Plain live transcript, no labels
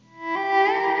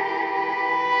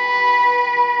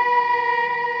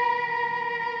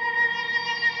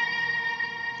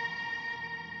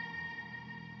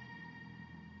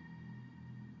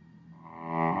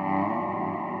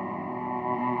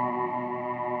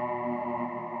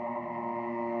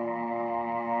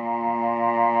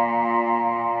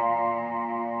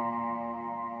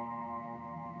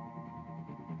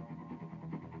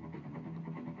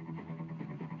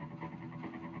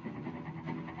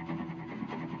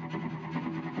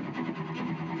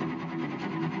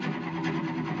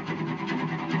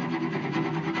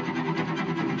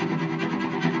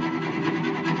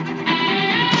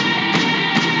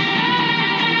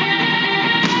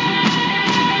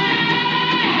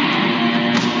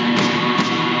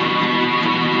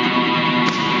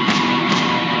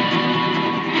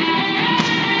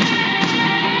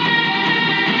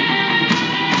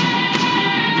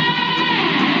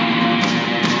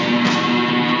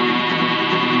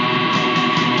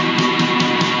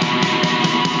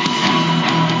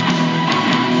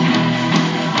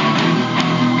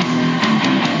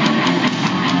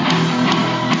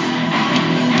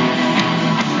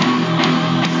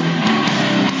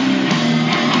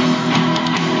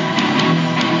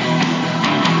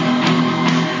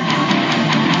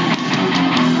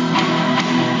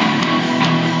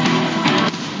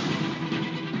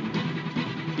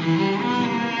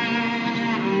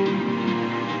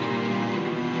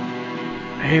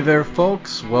Hey there,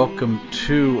 folks. Welcome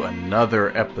to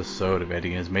another episode of Eddie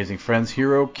and His Amazing Friends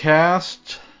Hero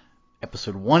Cast,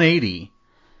 episode 180.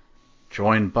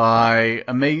 Joined by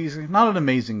not an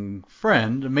amazing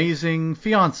friend, amazing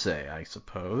fiance, I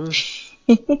suppose.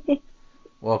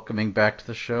 Welcoming back to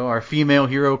the show, our female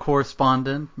hero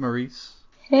correspondent, Maurice.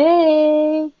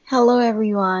 Hey! Hello,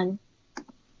 everyone.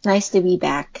 Nice to be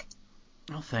back.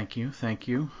 Oh, thank you.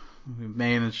 We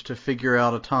managed to figure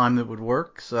out a time that would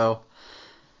work, so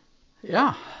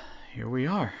yeah, here we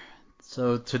are.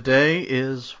 So today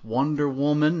is Wonder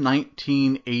Woman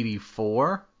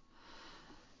 1984.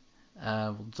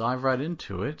 We'll dive right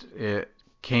into it. It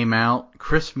came out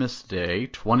Christmas Day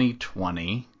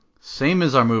 2020. Same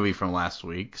as our movie from last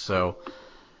week, so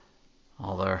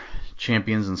all our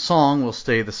champions in song will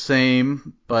stay the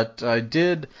same. But I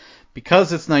did,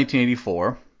 because it's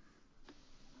 1984,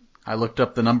 I looked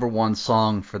up the number one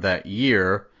song for that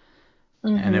year,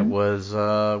 and it was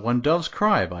When Doves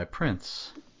Cry by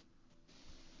Prince.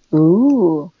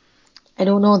 Ooh, I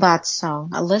don't know that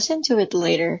song. I'll listen to it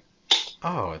later.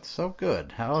 Oh, it's so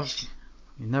good. How have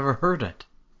you never heard it?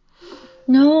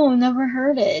 No, never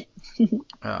heard it.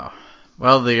 Oh.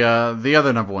 Well, the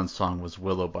other number one song was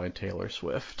Willow by Taylor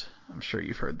Swift. I'm sure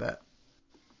you've heard that.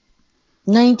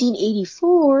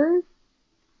 1984?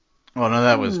 Well, no,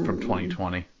 that was from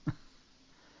 2020.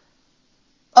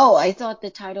 Oh, I thought the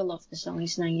title of the song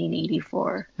is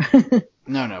 1984.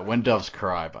 No, When Doves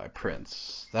Cry by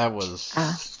Prince. That was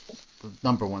Ah. the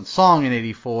number one song in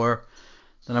 84.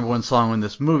 The number one song when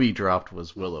this movie dropped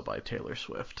was Willow by Taylor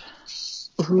Swift.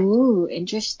 Ooh,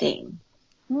 interesting.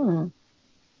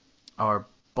 Our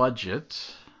budget.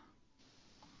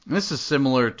 This is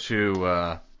similar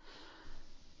to,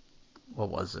 what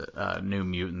was it? New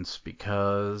Mutants,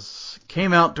 because it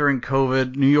came out during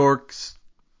COVID. New York's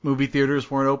movie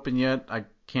theaters weren't open yet. I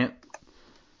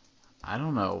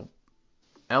don't know.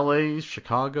 LA,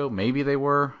 Chicago, maybe they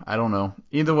were. I don't know.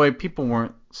 Either way, people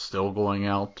weren't still going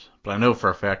out. But I know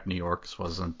for a fact New York's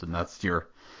wasn't, and that's your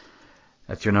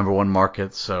number one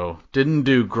market. So didn't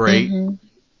do great.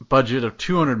 Budget of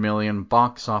 $200 million,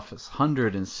 box office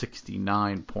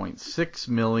 $169.6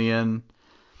 million.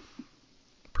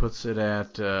 Puts it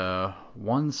at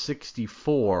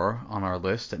 164 on our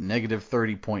list at negative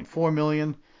 $30.4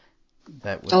 million.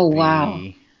 That would Oh, be wow.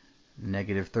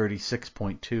 negative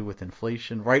 36.2 with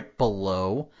inflation, right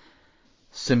below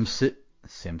Sin City,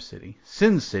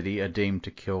 A Dame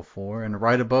to Kill For, and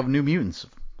right above New Mutants,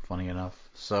 funny enough.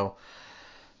 So,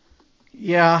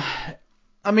 yeah,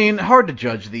 I mean, hard to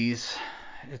judge these.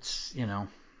 It's,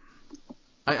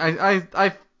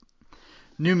 I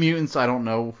New Mutants, I don't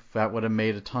know if that would have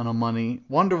made a ton of money.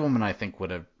 Wonder Woman, I think would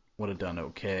have done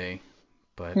okay,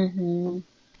 but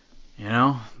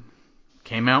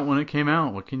came out when it came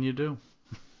out. What can you do?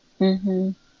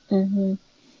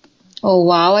 Oh,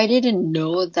 wow. I didn't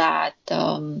know that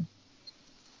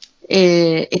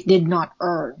it did not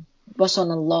earn. It was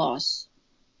on a loss.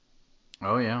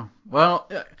 Oh yeah. Well,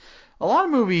 a lot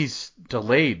of movies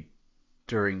delayed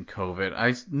during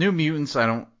COVID. New Mutants,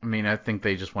 I think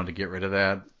they just wanted to get rid of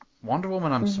that. Wonder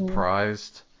Woman, I'm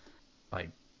surprised. Like,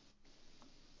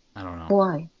 I don't know.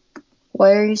 Why?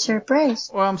 Why are you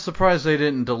surprised? Well, I'm surprised they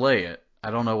didn't delay it. I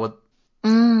don't know what.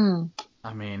 Mm.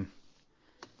 I mean,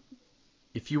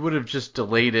 if you would have just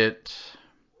delayed it,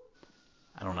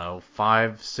 I don't know,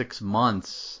 5-6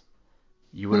 months,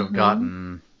 you would have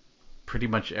gotten pretty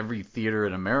much every theater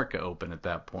in America open at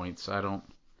that point. So I don't.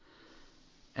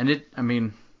 And it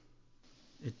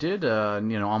did,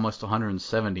 almost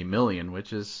 170 million,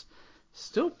 which is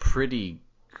still pretty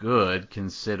good,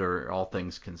 all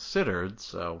things considered.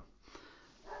 So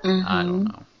I don't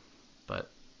know,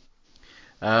 but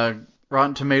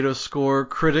Rotten Tomatoes score: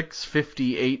 critics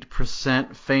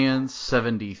 58%, fans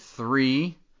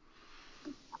 73.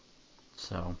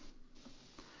 So,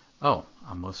 oh, I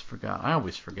almost forgot. I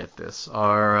always forget this.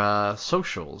 Our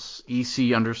socials: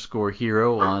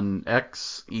 EC_hero on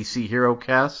X, EC Hero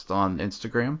Cast on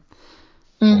Instagram,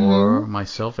 or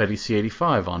myself, Eddie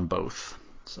C85 on both.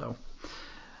 So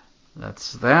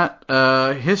that's that.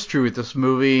 History with this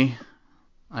movie.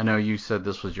 I know you said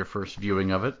this was your first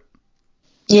viewing of it.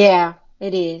 Yeah,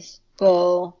 it is.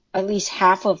 Well, at least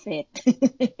half of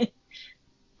it.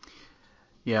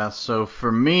 Yeah, so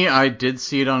for me, I did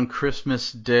see it on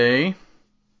Christmas Day.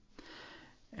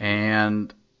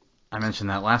 And I mentioned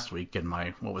that last week in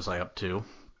my What Was I Up To?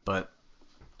 But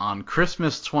on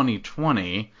Christmas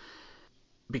 2020,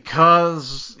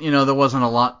 because, there wasn't a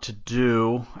lot to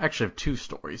do. Actually, I have two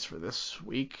stories for this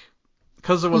week.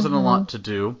 Because there wasn't a lot to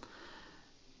do,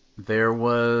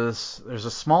 there's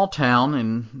a small town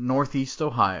in northeast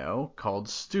Ohio called Mm.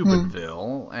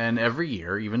 Steubenville, and every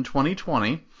year, even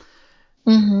 2020,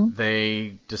 Mhm.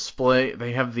 they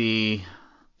have the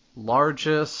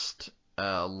largest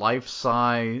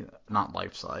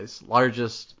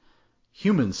largest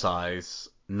human size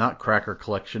nutcracker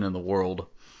collection in the world,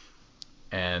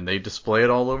 and they display it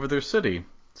all over their city.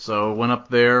 So went up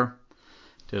there,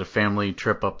 did a family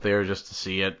trip up there just to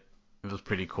see it. It was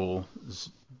pretty cool. It was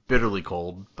bitterly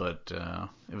cold, but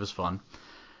it was fun.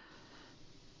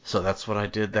 So that's what I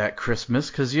did that Christmas,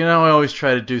 because, I always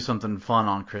try to do something fun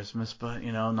on Christmas, but,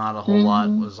 not a whole lot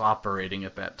Mhm. was operating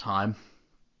at that time.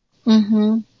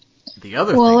 Mhm. The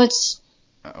other Well, thing, it's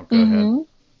oh, go ahead. mhm.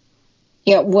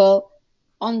 Yeah, well,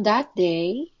 on that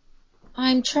day,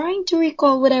 I'm trying to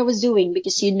recall what I was doing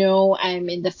because I'm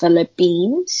in the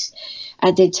Philippines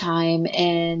at the time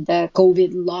and the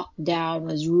COVID lockdown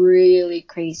was really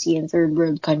crazy in third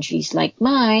world countries like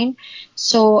mine.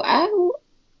 So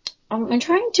I'm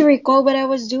trying to recall what I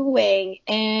was doing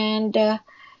and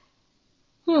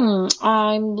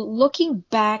I'm looking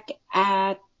back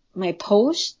at my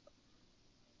post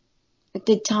at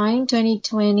the time,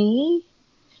 2020,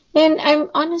 and I'm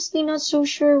honestly not so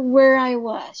sure where I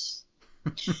was.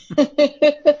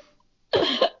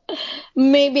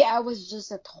 Maybe I was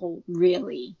just at home,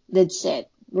 really. That's it.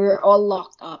 We're all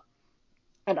locked up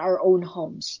at our own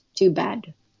homes. Too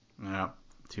bad. Yeah,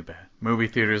 too bad. Movie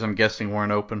theaters, I'm guessing,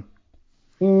 weren't open.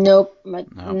 Nope,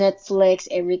 but No. Netflix,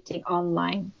 everything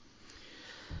online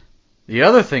The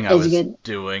other thing I is was good.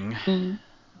 doing, Mm.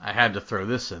 I had to throw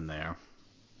this in there.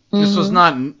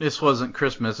 Mm-hmm. This wasn't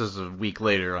Christmas. This is a week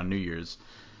later on New Year's.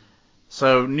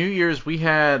 So New Year's we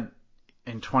had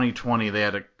in 2020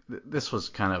 this was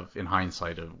kind of in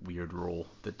hindsight a weird rule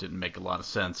that didn't make a lot of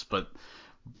sense, but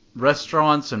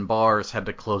restaurants and bars had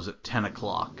to close at 10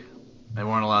 o'clock. They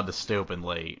weren't allowed to stay open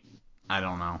late. I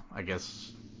don't know. I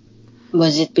guess.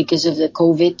 Was it because of the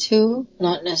COVID too?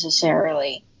 Not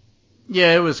necessarily.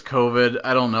 Yeah, it was COVID.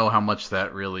 I don't know how much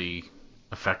that really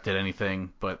affected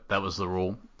anything, but that was the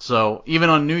rule. So even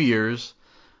on New Year's,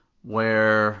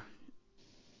 where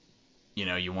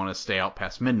you want to stay out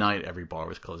past midnight, every bar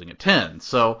was closing at 10.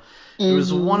 So it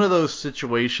was one Mm-hmm. of those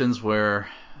situations where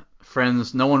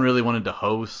friends, no one really wanted to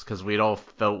host because we'd all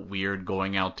felt weird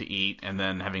going out to eat and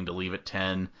then having to leave at 10.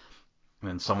 And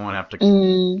then someone would have to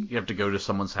Mm. you have to go to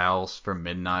someone's house for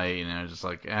midnight, and I was just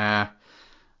like,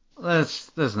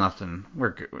 there's nothing.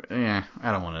 We're good. I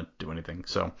don't want to do anything.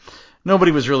 So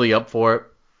nobody was really up for it.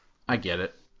 I get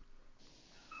it.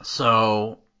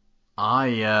 So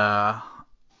I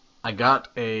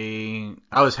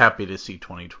I was happy to see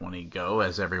 2020 go,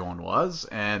 as everyone was,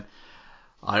 and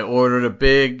I ordered a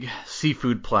big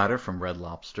seafood platter from Red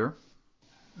Lobster,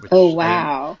 Oh, which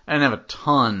wow. I didn't have a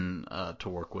ton to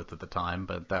work with at the time,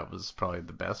 but that was probably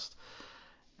the best.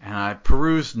 And I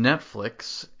perused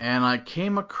Netflix, and I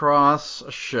came across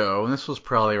a show, and this was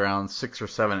probably around 6 or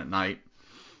 7 at night.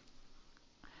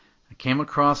 I came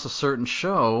across a certain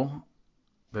show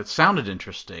that sounded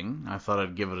interesting. I thought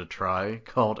I'd give it a try,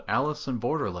 called Alice in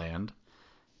Borderland.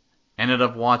 Ended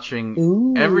up watching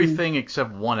Ooh. everything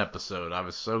except one episode. I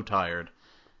was so tired,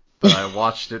 but I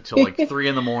watched it till like 3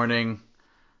 in the morning,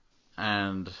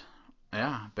 and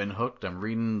yeah, been hooked. I'm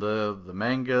reading the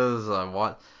mangas. I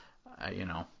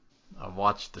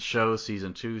watched the show,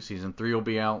 season 2. Season 3 will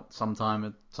be out sometime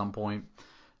at some point.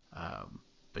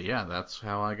 But yeah, that's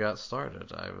how I got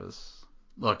started.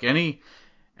 Look,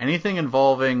 anything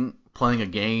involving playing a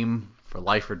game for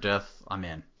life or death, I'm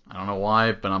in. I don't know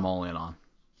why, but I'm all in on.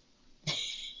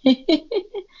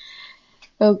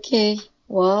 Okay.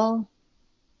 Well,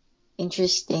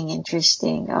 interesting,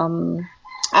 interesting.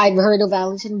 I've heard of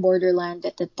Alice in Borderland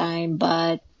at the time,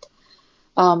 but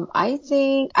I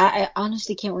think I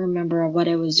honestly can't remember what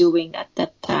I was doing at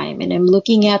that time, and I'm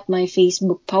looking at my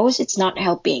Facebook post. It's not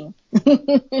helping.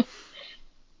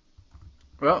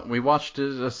 Well, we watched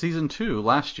season 2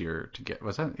 last year to get.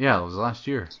 Was that? Yeah, it was last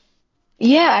year.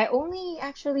 Yeah, I only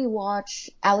actually watched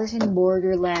Alice in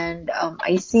Borderland.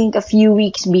 I think a few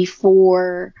weeks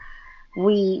before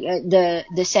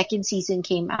the second season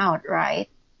came out, right?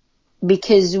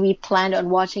 Because we planned on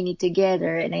watching it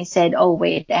together, and I said, "Oh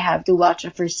wait, I have to watch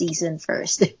the first season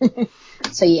first."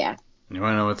 So yeah. You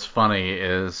want to know what's funny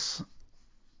is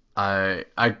I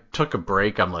took a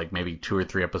break. I'm like maybe 2 or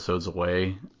 3 episodes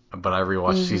away, but I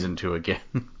rewatched Hmm. season 2 again.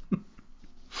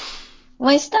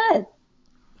 Why is that?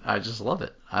 I just love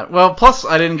it. Well, plus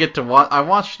I didn't get to watch. I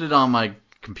watched it on my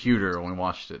computer when we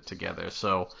watched it together,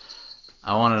 so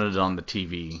I wanted it on the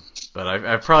TV. But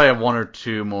I probably have 1 or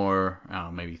 2 more, I don't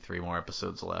know, maybe 3 more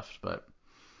episodes left. But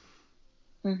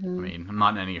I Mhm. mean, I'm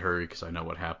not in any hurry because I know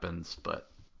what happens, but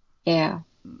Yeah.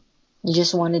 You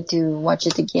just wanted to watch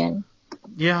it again.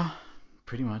 yeah,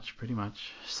 pretty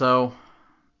much. So,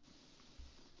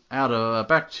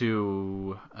 back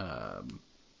to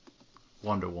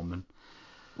Wonder Woman.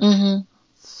 Mhm.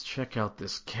 Let's check out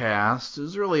this cast.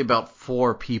 There's really about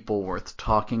 4 people worth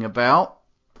talking about.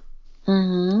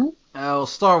 Mhm. I'll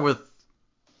start with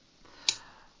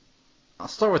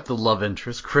the love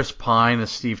interest, Chris Pine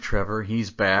as Steve Trevor.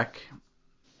 He's back.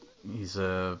 He's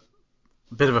a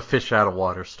bit of a fish out of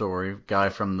water story. Guy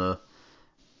from the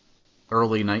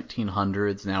early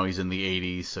 1900s. Now he's in the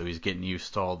 80s, so he's getting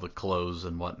used to all the clothes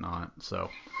and whatnot. So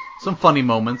some funny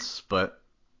moments, but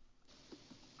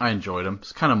I enjoyed him.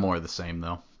 It's kind of more of the same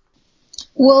though.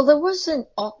 Well, there was an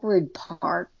awkward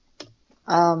part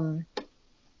um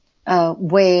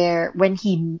where when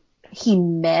he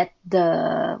met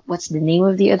the what's the name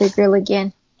of the other girl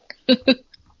again?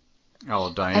 Oh,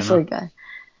 I Diana. forgot.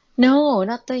 No,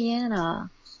 not Diana.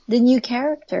 The new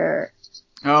character.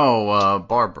 Oh,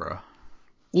 Barbara.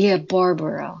 Yeah,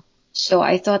 Barbara. So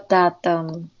I thought that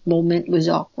moment was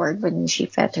awkward when she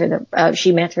met her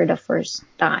the first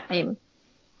time.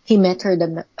 He met her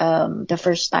the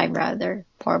first time rather,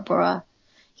 Barbara.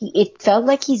 It felt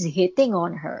like he's hitting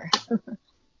on her.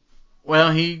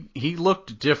 Well, he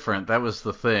looked different. That was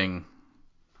the thing.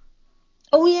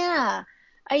 Oh yeah,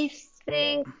 I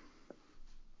think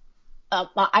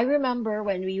I remember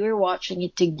when we were watching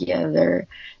it together.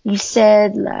 You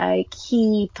said like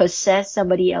he possessed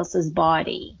somebody else's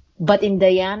body, but in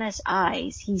Diana's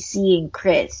eyes, he's seeing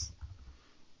Chris.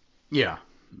 Yeah,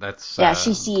 that's Yeah,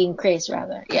 she's seeing Chris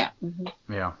rather. Yeah. Hmm.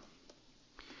 yeah.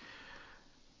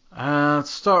 Let's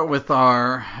start with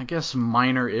our, I guess,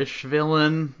 minor-ish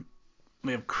villain.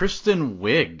 We have Kristen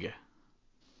Wiig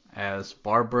as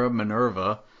Barbara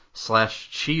Minerva slash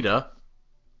Cheetah.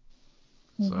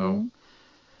 So,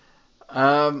 Hmm.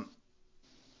 um,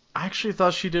 I actually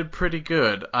thought she did pretty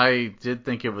good. I did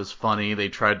think it was funny. They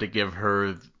tried to give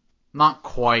her not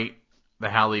quite the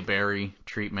Halle Berry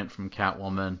treatment from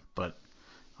Catwoman, but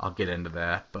I'll get into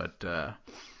that. But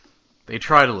they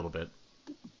tried a little bit.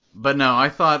 But no, I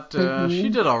thought she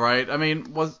Hmm. did all right. I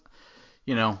mean,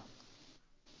 you know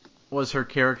was her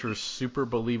character super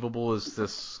believable as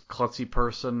this klutzy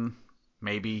person?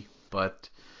 Maybe, but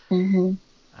Hmm.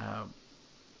 uh,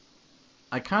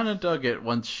 I kind of dug it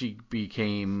once she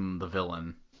became the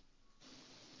villain.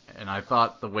 And I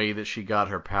thought the way that she got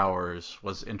her powers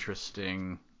was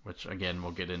interesting, which again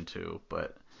we'll get into.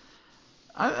 But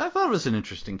I thought it was an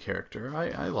interesting character.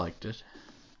 I liked it.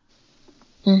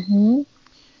 Hmm.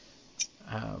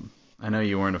 I know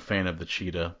you weren't a fan of the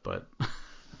cheetah, but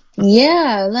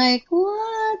Yeah, like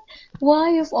what?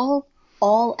 Why of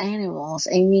all animals?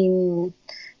 I mean,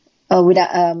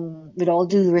 with all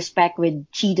due respect, with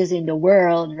cheetahs in the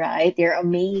world, right? They're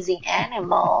amazing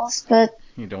animals, but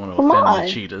you don't want to come offend the on.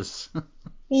 cheetahs.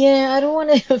 Yeah, I don't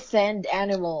want to offend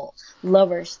animal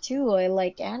lovers too. I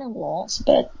like animals,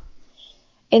 but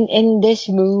in this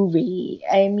movie,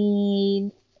 I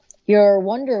mean, you're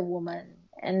Wonder Woman,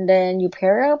 and then you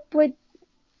pair up with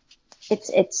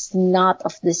it's not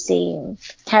of the same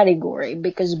category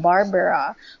because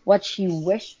Barbara, what she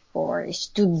wished for is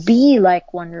to be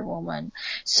like Wonder Woman.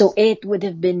 So it would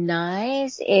have been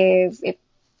nice if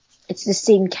it's the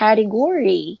same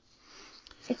category.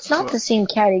 It's not well, the same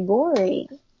category.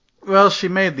 well, she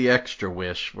made the extra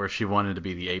wish where she wanted to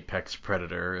be the apex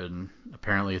predator, and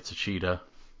apparently it's a cheetah.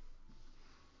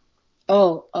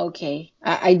 Oh, okay.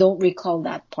 I don't recall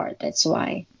that part. That's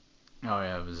why. Oh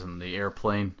yeah, it was in the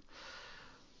airplane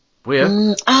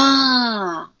with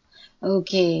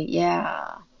Okay.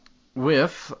 Yeah.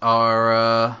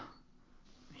 our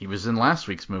he was in last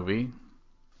week's movie,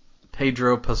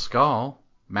 Pedro Pascal,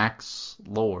 Max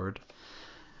Lord,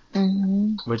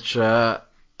 Hmm. which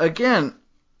again,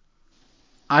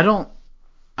 I don't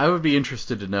I would be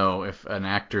interested to know if an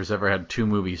actor's ever had 2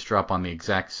 movies drop on the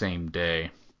exact same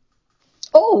day,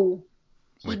 Oh,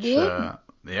 he which did?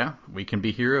 yeah, We Can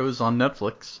Be Heroes on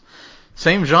Netflix.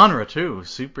 Same genre too,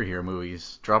 superhero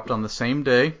movies dropped on the same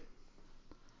day.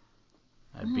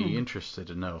 I'd be Mm. interested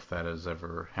to know if that has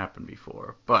ever happened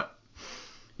before. But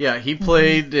yeah, he Hmm.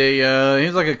 played he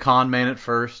was like a con man at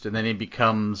first, and then he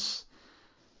becomes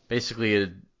basically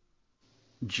a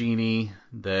genie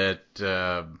that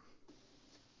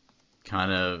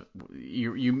kind of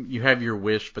you have your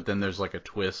wish, but then there's like a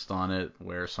twist on it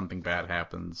where something bad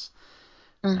happens.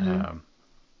 Hmm. Um,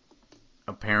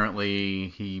 Apparently,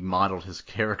 he modeled his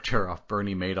character off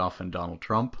Bernie Madoff and Donald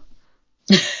Trump,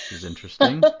 which is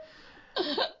interesting.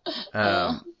 uh,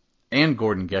 Um, and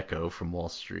Gordon Gekko from Wall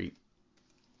Street.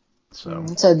 So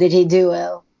So did he do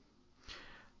well?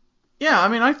 yeah, I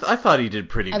mean, I thought he did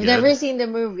pretty I've good. never seen the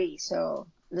movie, so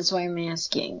that's why I'm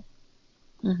asking.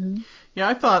 Mm-hmm. Yeah,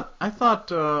 I thought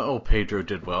Pedro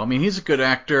did well. I mean, he's a good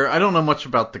actor. I don't know much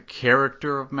about the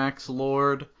character of Max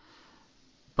Lord,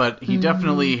 but he Mm-hmm.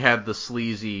 definitely had the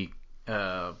sleazy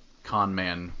con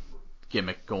man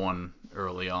gimmick going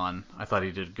early on. I thought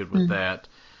he did good with that.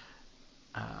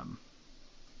 Um,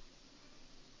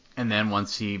 and then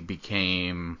once he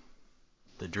became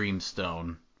the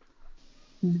Dreamstone,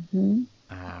 Mm-hmm.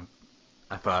 uh,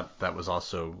 I thought that was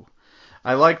also.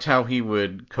 I liked how he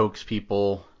would coax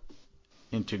people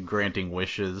into granting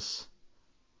wishes.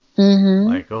 Mm-hmm.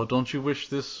 Like, oh, don't you wish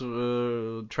this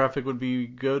traffic would be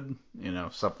good? You know,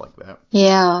 stuff like that.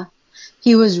 Yeah,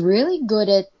 he was really good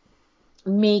at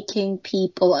making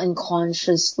people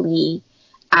unconsciously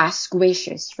ask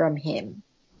wishes from him.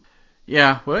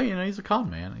 Yeah, well, he's a con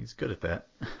man. He's good at that.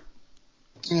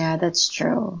 Yeah, that's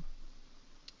true.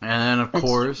 And then, of That's true.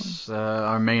 course,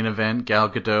 our main event, Gal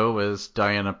Gadot as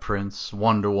Diana Prince,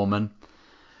 Wonder Woman.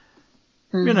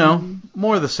 You know, Mm-hmm.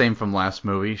 more of the same from last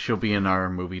movie. She'll be in our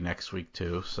movie next week,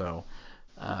 too, so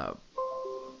uh,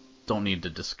 don't need to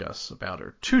discuss about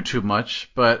her too much.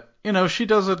 But, she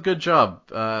does a good job.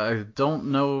 I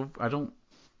don't know, I don't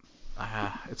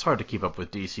it's hard to keep up with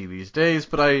DC these days,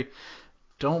 but I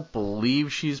don't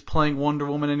believe she's playing Wonder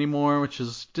Woman anymore, which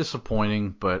is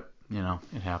disappointing, but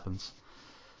it happens.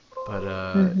 But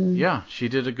Mm-hmm. yeah, she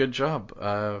did a good job.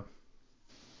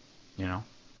 You know,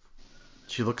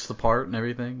 she looks the part and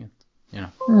everything.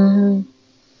 Mm-hmm.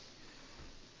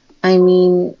 I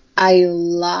mean, I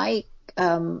like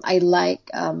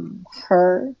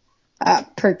her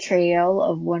portrayal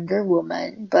of Wonder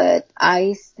Woman, but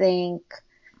I think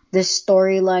the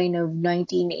storyline of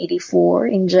 1984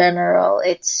 in general,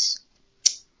 it's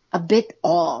a bit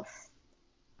off.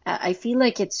 I feel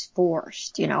like it's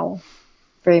forced,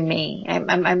 for me.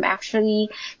 I'm actually,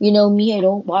 me, I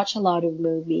don't watch a lot of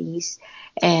movies,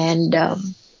 and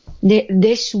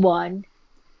this one,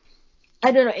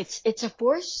 I don't know, it's a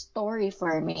forced story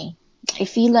for me. I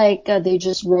feel like they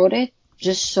just wrote it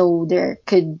just so there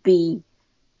could be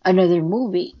another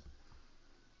movie.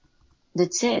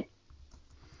 That's it.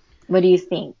 What do you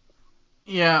think?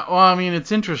 Yeah, well, I mean,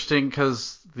 it's interesting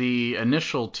because the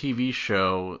initial TV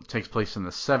show takes place in the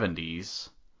 70s.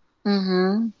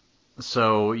 Mm-hmm.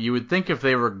 So you would think if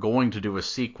they were going to do a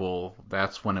sequel,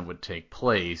 that's when it would take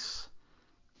place.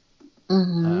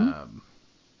 Mm-hmm. Um,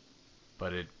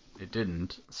 but it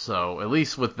didn't. So at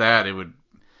least with that,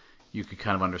 you could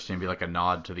kind of understand, be like a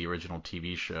nod to the original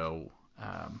TV show,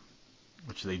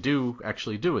 which they do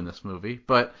actually do in this movie.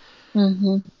 But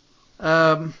Mm-hmm.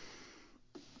 um,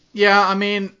 yeah, I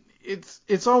mean,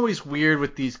 it's always weird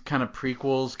with these kind of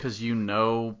prequels because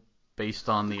based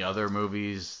on the other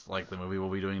movies, like the movie we'll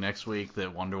be doing next week,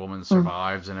 that Wonder Woman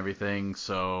survives and everything.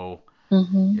 So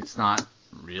Mm-hmm. it's not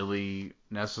really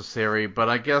necessary. But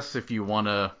I guess if you want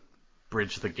to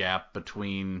bridge the gap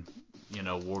between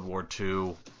World War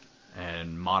II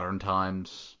and modern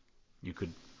times, you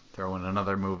could throw in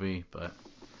another movie. But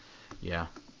yeah,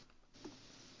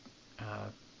 uh,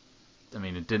 I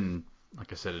mean, it didn't.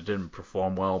 Like I said, it didn't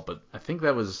perform well, but I think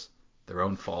that was their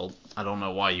own fault. I don't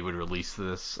know why you would release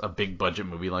a big budget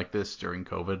movie like this during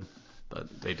COVID,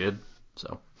 but they did.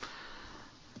 So,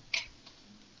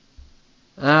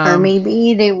 Or um,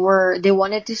 maybe they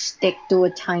wanted to stick to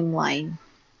a timeline.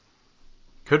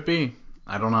 could be.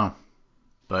 I don't know,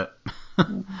 but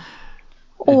it,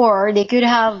 Or they could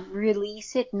have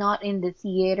released it not in the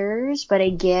theaters, but I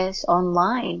guess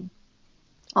online.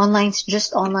 Online's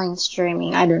just online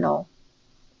streaming. I don't know.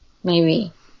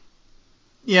 Maybe.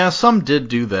 yeah, some did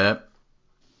do that.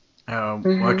 We'll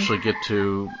Mm-hmm. actually get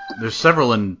to. There's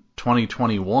several in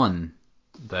 2021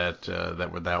 that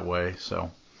were that way. So,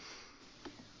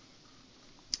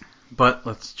 but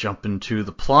let's jump into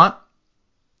the plot.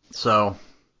 So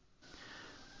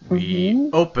we Mm-hmm.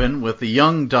 open with a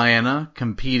young Diana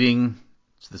competing.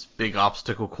 It's this big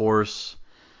obstacle course,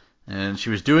 and she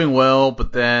was doing well,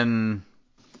 but then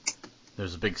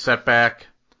there's a big setback,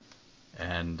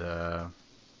 and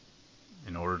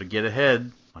in order to get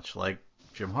ahead, much like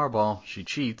Jim Harbaugh, she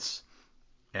cheats,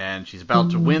 and she's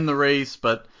about to Mm-hmm. win the race,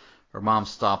 but her mom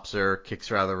stops her, kicks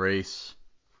her out of the race,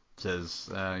 says,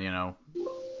 what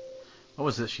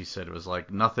was it she said? It was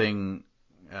like nothing.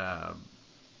 Uh,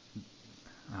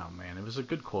 oh man, it was a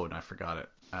good quote, and I forgot it.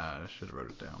 I should have wrote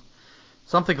it down.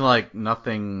 Something like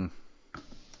nothing.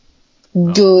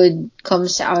 Well, Good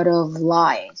comes out of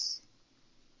lies.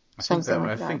 Something I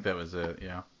like that. think that was it.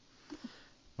 Yeah.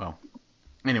 Well,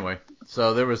 anyway,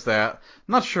 so there was that.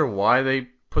 I'm not sure why they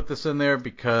put this in there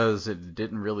because it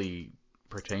didn't really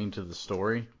pertain to the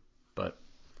story, but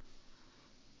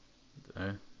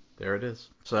there it is.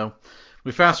 So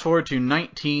we fast forward to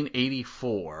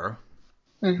 1984,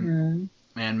 Mm-hmm.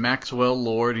 and Maxwell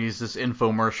Lord, he's this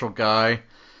infomercial guy.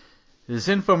 His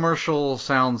infomercial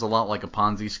sounds a lot like a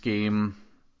Ponzi scheme,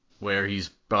 where he's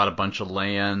bought a bunch of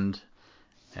land,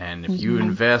 and if you Mm-hmm.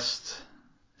 invest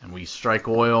and we strike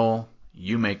oil,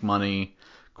 you make money.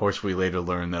 Of course, we later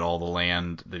learn that all the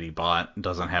land that he bought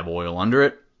doesn't have oil under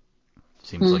it.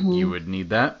 Seems like you Mm-hmm. would need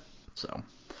that. So,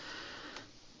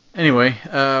 anyway,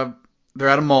 they're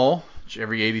at a mall.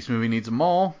 Every 80s movie needs a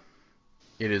mall.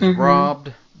 It is Mm-hmm.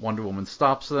 robbed. Wonder Woman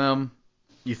stops them.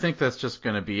 You think that's just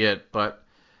going to be it, but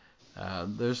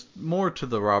there's more to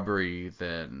the robbery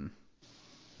than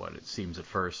what it seems at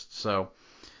first. So,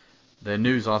 the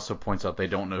news also points out they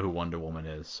don't know who Wonder Woman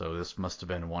is, so this must have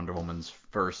been Wonder Woman's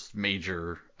first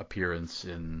major appearance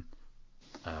in,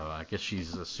 I guess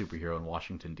she's a superhero in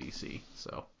Washington, D.C.,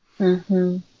 so.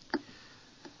 Mm-hmm.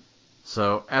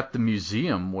 So at the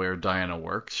museum where Diana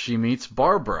works, she meets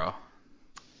Barbara.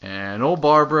 And old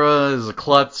Barbara is a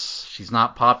klutz. She's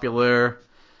not popular.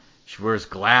 She wears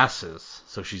glasses,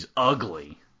 so she's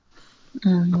ugly.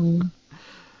 Mm-hmm.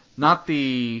 Not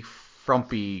the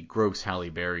frumpy, gross Halle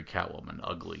Berry Catwoman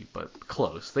ugly, but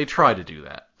close. They try to do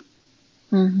that.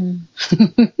 Mm-hmm.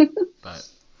 But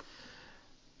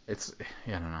it's,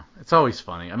 I don't know. It's always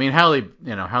funny. I mean, Halle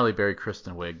Berry,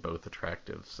 Kristen Wiig, both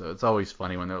attractive. So it's always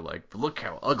funny when they're like, look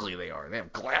how ugly they are. They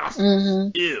have glasses.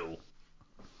 Mm-hmm. Ew.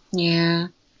 Yeah.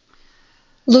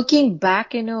 Looking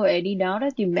back, Eddie, now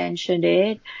that you mentioned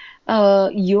it,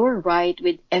 you're right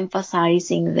with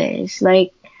emphasizing this.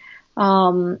 Like,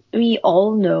 we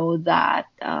all know that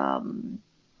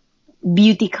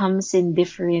beauty comes in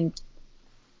different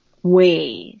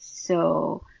ways.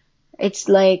 So it's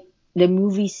like the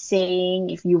movie saying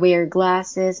if you wear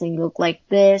glasses and you look like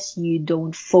this, you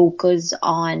don't focus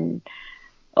on,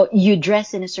 you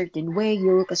dress in a certain way,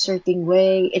 you look a certain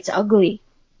way, it's ugly,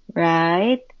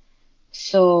 right?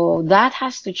 So that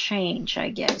has to change, I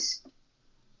guess.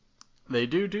 They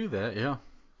do that, yeah.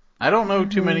 I don't know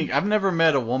too Mm-hmm. many. I've never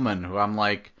met a woman who I'm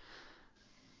like,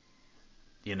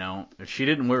 if she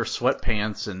didn't wear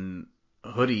sweatpants and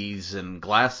hoodies and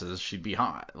glasses, she'd be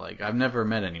hot. Like, I've never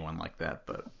met anyone like that,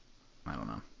 but I don't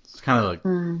know. It's kind of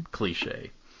like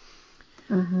cliche.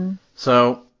 Mm-hmm.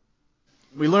 So,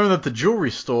 we learned that the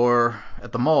jewelry store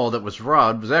at the mall that was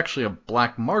robbed was actually a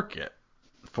black market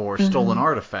for stolen Mm-hmm.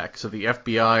 artifacts. So the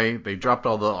FBI, they dropped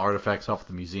all the artifacts off at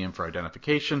the museum for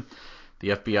identification. The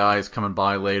FBI is coming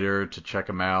by later to check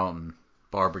them out, and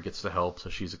Barbara gets to help, so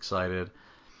she's excited.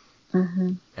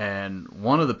 Mm-hmm. And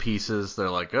one of the pieces, they're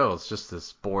like, oh, it's just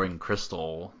this boring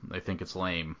crystal. They think it's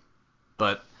lame.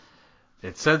 But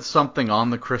it said something on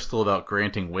the crystal about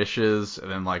granting wishes, and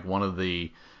then like one of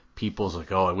the people's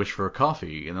like, oh, I wish for a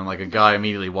coffee. And then like a guy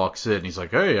immediately walks in, and he's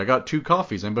like, hey, I got 2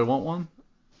 coffees. Anybody want one?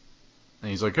 And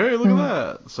he's like, hey, look at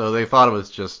that. So they thought it was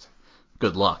just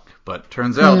good luck. But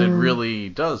turns out it Mm-hmm. really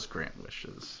does grant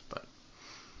wishes. But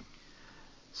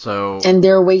so And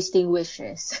they're wasting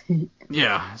wishes.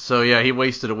 yeah, he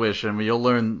wasted a wish, and you'll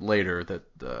learn later that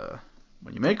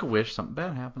when you make a wish, something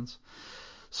bad happens. Yep.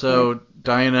 So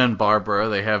Diana and Barbara,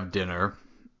 they have dinner,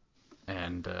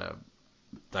 and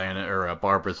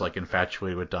Barbara's like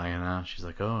infatuated with Diana. She's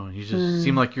like, oh, you just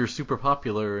seem Mm. like you're super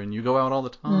popular, and you go out all the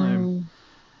time. Mm.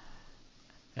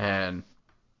 And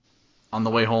on the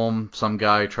way home, some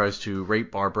guy tries to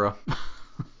rape Barbara,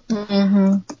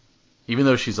 Mm-hmm. even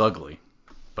though she's ugly.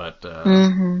 But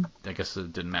Mm-hmm. I guess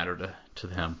it didn't matter to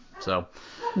him. So,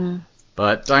 Mm.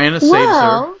 but Diana saves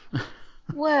her.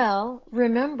 Well,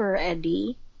 remember,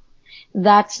 Eddie,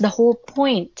 that's the whole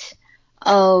point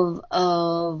of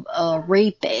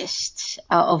rapists,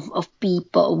 of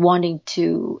people wanting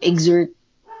to exert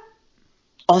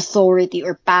authority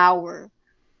or power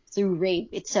through rape.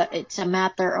 It's a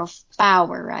matter of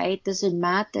power, right? Doesn't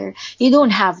matter. You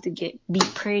don't have to be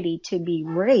pretty to be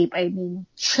raped. I mean,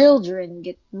 children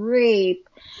get raped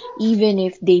even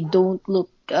if they don't look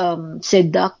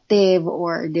seductive,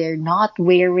 or they're not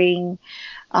wearing,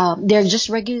 they're just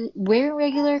wearing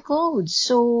regular clothes.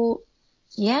 So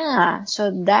yeah,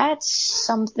 so that's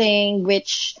a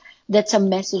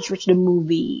message which the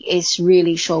movie is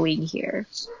really showing here.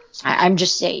 I'm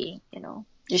just saying,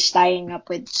 just tying up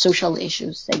with social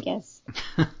issues, I guess.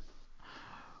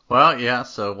 Well, yeah.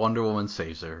 So Wonder Woman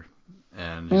saves her,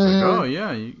 and she's like, oh Mm-hmm.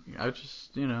 yeah, I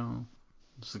just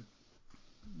just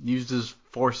used his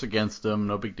force against him.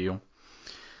 No big deal.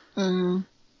 Mm-hmm.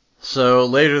 So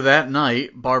later that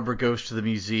night, Barbara goes to the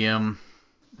museum,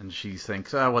 and she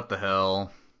thinks, what the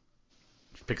hell?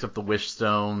 She picks up the wish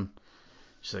stone.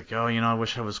 She's like, oh, I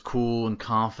wish I was cool and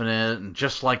confident and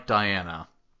just like Diana.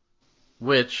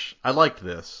 Which, I liked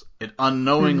this. It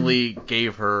unknowingly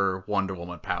gave her Wonder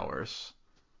Woman powers.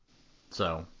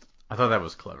 So, I thought that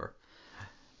was clever.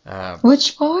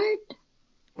 Which part?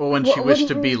 Well, when she What do wished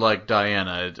to you be mean? like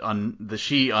Diana,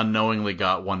 she unknowingly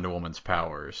got Wonder Woman's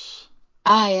powers.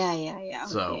 Ah, yeah, yeah, yeah.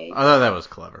 So, Okay. I thought that was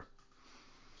clever.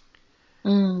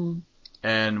 Mm.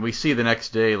 And we see the next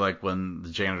day, like, when the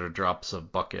janitor drops a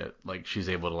bucket, like, she's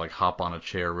able to, like, hop on a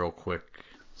chair real quick.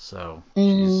 So,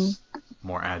 Mm. she's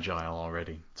more agile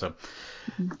already. So,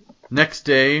 next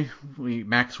day,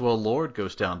 Maxwell Lord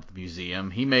goes down to the museum.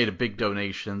 He made a big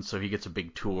donation, so he gets a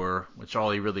big tour, which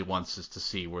all he really wants is to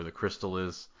see where the crystal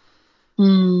is.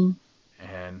 Mm.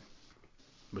 And,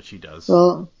 which he does.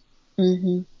 Well.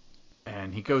 Mhm.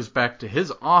 And he goes back to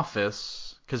his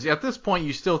office, because at this point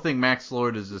you still think Max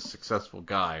Lord is a successful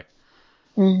guy.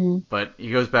 Mhm. But he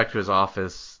goes back to his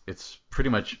office. It's pretty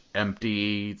much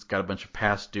empty. It's got a bunch of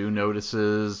past due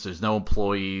notices. There's no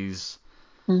employees,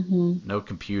 Mhm. no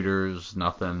computers,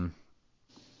 nothing.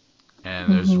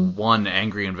 And there's Mhm. one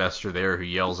angry investor there who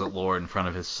yells at Lord in front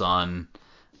of his son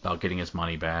about getting his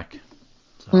money back.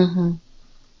 So Mhm.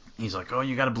 he's like, "Oh,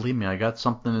 you got to believe me. I got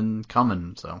something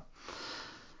coming."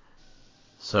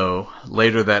 So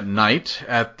later that night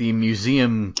at the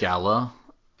museum gala,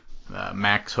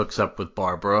 Max hooks up with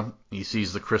Barbara. He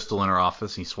sees the crystal in her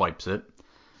office. He swipes it.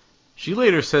 She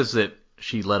later says that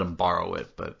she let him borrow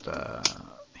it, but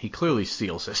he clearly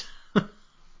steals it.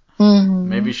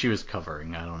 Maybe Mhm. she was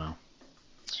covering. I don't know.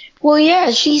 Well, yeah,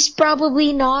 she's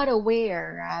probably not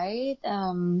aware, right?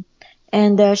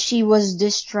 And she was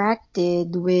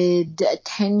distracted with the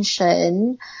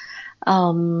attention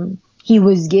he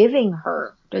was giving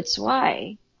her. That's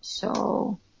why.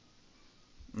 So,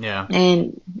 Yeah.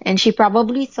 and she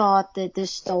probably thought that the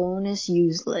stone is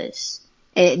useless.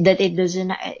 That it doesn't,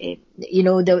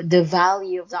 the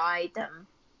value of the item,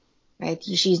 right?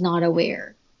 She's not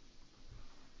aware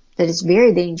that it's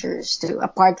very dangerous to,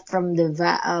 apart from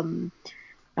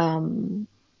um,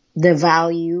 the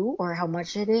value or how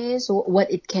much it is,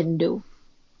 what it can do.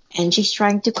 And she's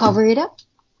trying to cover it up.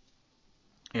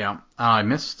 Yeah. I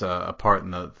missed a part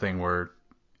in the thing where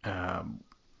um,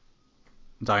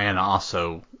 Diana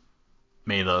also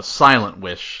made a silent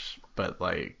wish, but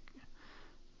like,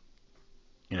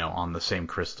 on the same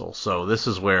crystal. So this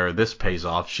is where this pays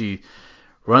off. She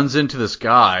runs into this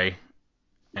guy,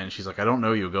 and she's like, I don't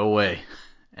know you, go away.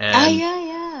 Ah, And yeah,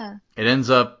 yeah. it ends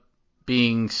up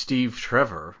being Steve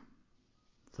Trevor.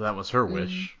 So that was her Mm-hmm.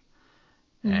 wish.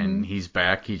 And Mm-hmm. he's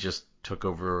back. He just took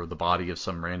over the body of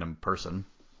some random person.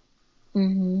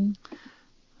 Mm-hmm.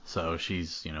 So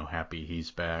she's, happy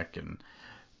he's back. And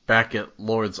back at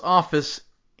Lord's office,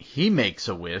 he makes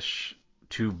a wish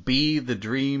to be the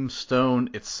Dream Stone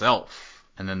itself.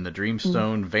 And then the Dream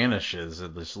Stone vanishes,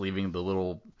 just leaving the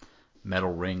little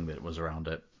metal ring that was around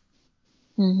it.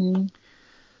 Mm-hmm.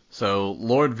 So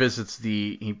Lord visits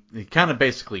he kind of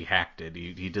basically hacked it.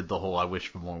 He did the whole I wish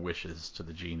for more wishes to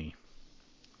the genie.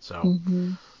 So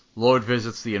Mm-hmm. Lord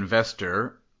visits the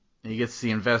investor. He gets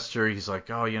the investor. He's like,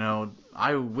 oh,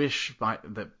 I wish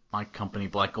that my company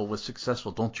Black Gold was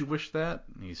successful. Don't you wish that?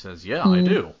 And he says, yeah, I Mm-hmm.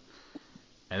 do.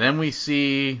 And then we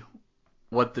see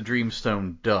what the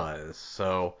Dreamstone does.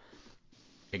 So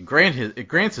it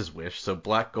grants his wish. So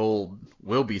Black Gold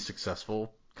will be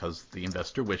successful because the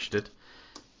investor wished it.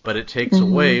 But it takes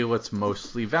Mm-hmm. away what's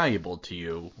mostly valuable to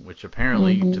you, which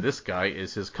apparently to Mm-hmm. this guy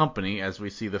is his company, as we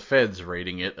see the feds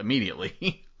raiding it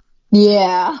immediately.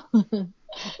 Yeah.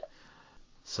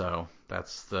 So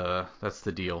that's the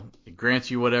deal. It grants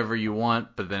you whatever you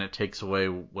want, but then it takes away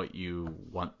what you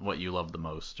want, what you love the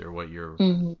most, or what your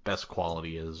Mm-hmm. best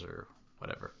quality is, or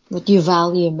whatever. What you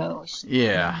value most.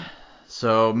 Yeah. Mm-hmm.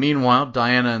 So meanwhile,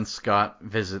 Diana and Scott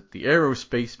visit the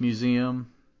Aerospace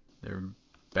Museum. They're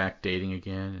back dating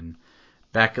again, and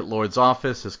back at Lord's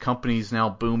office, his company's now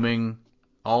booming.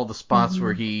 All the spots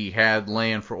where Mm-hmm. he had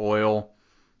land for oil,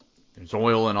 there's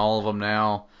oil in all of them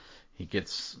now. He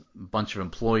gets a bunch of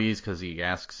employees because he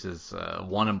asks his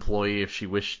one employee if she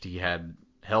wished he had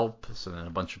help. So then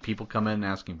a bunch of people come in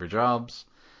asking for jobs.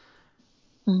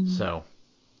 Mm-hmm. So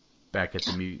back at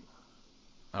the.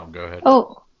 Oh, go ahead.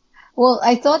 Oh, well,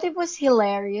 I thought it was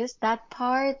hilarious that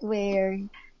part where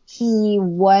he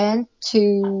went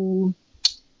to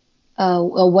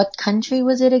what country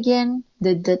was it again?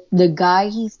 The guy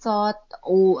he thought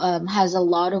has a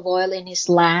lot of oil in his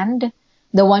land,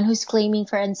 the one who's claiming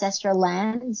for ancestral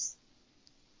lands.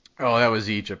 Oh, that was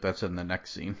Egypt. That's in the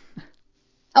next scene.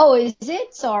 Oh, is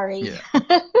it? Sorry.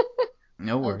 Yeah.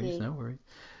 No worries. Okay. No worries.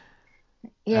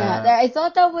 Yeah, Uh, I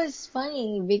thought that was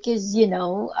funny because, he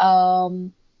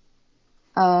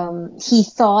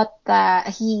thought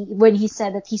that when he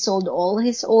said that he sold all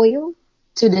his oil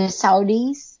to the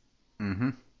Saudis. hmm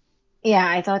Yeah,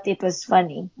 I thought it was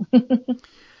funny.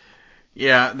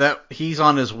 Yeah, that he's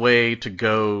on his way to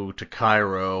go to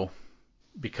Cairo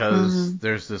because Mm-hmm.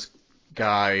 there's this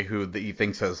guy who he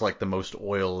thinks has like the most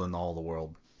oil in all the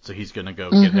world. So he's gonna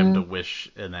go get him to Mm-hmm.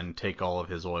 wish and then take all of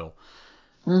his oil.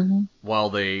 Mm-hmm. While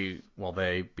they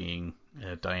being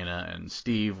Diana and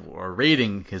Steve are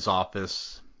raiding his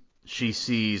office, she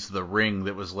sees the ring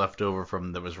that was left over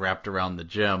from that was wrapped around the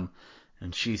gem,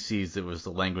 and she sees it was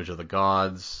the language of the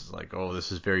gods. Like, oh,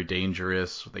 this is very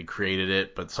dangerous. They created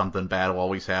it, but something bad will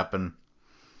always happen.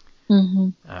 Mm-hmm.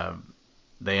 Um,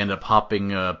 they end up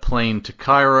hopping a plane to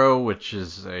Cairo, which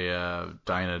is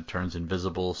Diana turns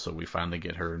invisible, so we finally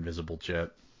get her invisible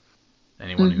jet.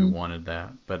 Anyone who Mm-hmm. wanted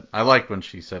that, but I liked when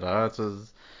she said,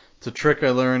 it's a trick I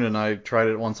learned, and I tried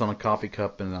it once on a coffee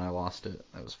cup, and then I lost it."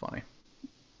 That was funny.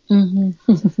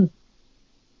 Mm-hmm.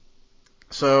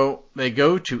 So they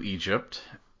go to Egypt,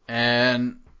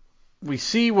 and we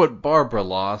see what Barbara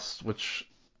lost, which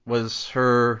was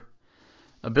her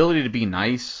ability to be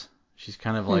nice. She's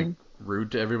kind of like Mm.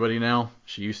 rude to everybody now.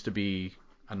 She used to be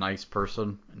a nice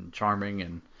person and charming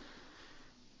and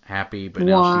happy, but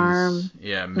now she's, Warm.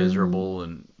 yeah, Mm-hmm. miserable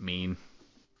and mean.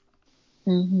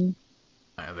 Mm-hmm.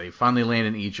 They finally land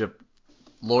in Egypt.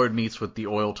 Lord meets with the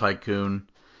oil tycoon,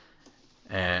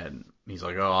 and he's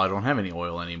like, "Oh, I don't have any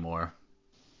oil anymore."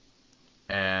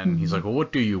 And he's Mm-hmm. like, "Well,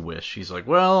 what do you wish?" He's like,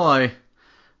 "Well,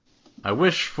 I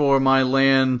wish for my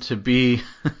land to be."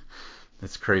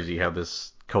 It's crazy how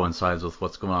this coincides with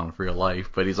what's going on in real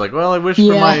life. But he's like, "Well,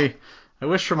 Yeah. I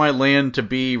wish for my land to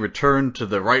be returned to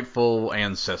the rightful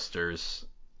ancestors."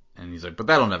 And he's like, "But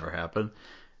that'll never happen."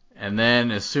 And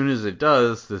then, as soon as it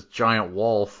does, this giant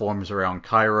wall forms around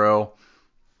Cairo.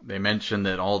 They mention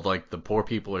that all like the poor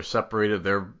people are separated;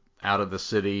 they're out of the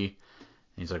city.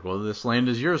 And he's like, "Well, this land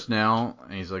is yours now."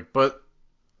 And he's like, "But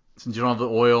since you don't have the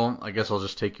oil, I guess I'll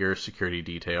just take your security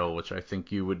detail, which I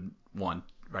think you would want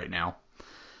right now."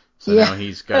 So Yeah. now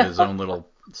he's got his own little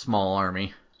small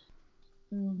army.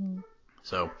 Mm-hmm.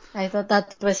 So I thought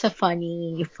that was a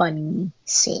funny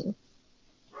scene.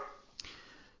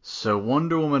 so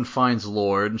Wonder Woman finds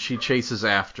Lord, and she chases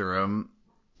after him,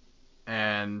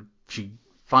 and she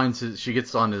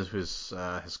gets on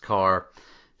his car.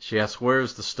 She asks,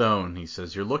 "Where's the stone?" He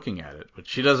says, "You're looking at it," but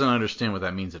she doesn't understand what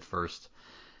that means at first.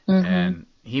 Mm-hmm. And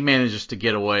he manages to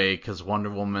get away because Wonder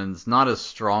Woman's not as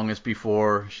strong as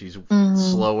before. She's Mm-hmm.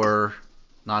 slower,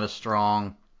 not as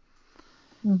strong.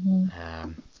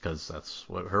 Mm-hmm. Because that's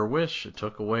what her wish. It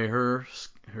took away her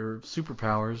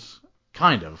superpowers,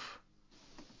 kind of.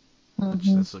 Which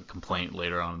Mm-hmm. is a complaint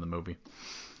later on in the movie.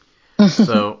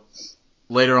 So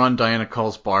later on, Diana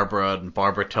calls Barbara, and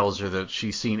Barbara tells her that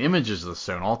she's seen images of the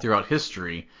stone all throughout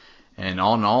history, and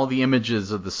all the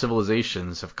images of the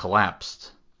civilizations have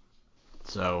collapsed.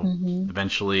 So Mm-hmm.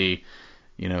 eventually,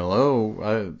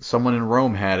 someone in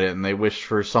Rome had it, and they wished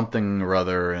for something or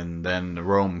other, and then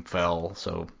Rome fell.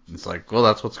 So it's like, well,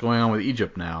 that's what's going on with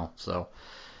Egypt now. So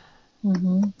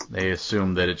Mm-hmm. they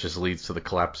assume that it just leads to the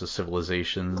collapse of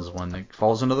civilizations when it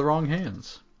falls into the wrong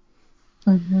hands.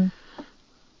 Mm-hmm.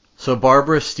 So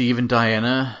Barbara, Steve, and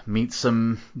Diana meet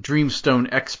some Dreamstone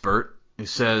expert who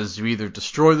says you either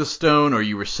destroy the stone or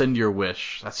you rescind your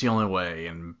wish. That's the only way.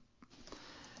 And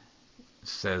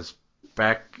says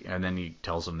back, and then he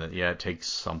tells them that, yeah, it takes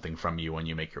something from you when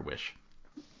you make your wish.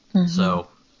 Mm-hmm. So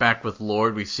back with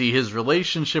Lord, we see his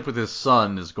relationship with his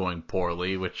son is going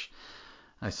poorly, which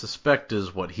I suspect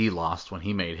is what he lost when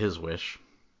he made his wish.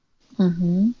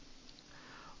 Mm-hmm.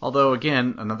 Although,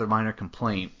 again, another minor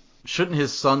complaint. Shouldn't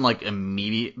his son,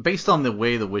 based on the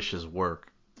way the wishes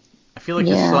work, I feel like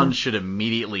his son Yeah, should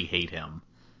immediately hate him.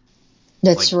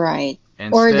 that's Like, right.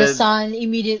 Or the instead, sun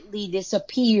immediately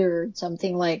disappeared,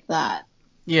 something like that.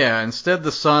 yeah, instead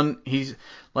the son,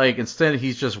 instead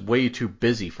he's just way too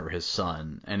busy for his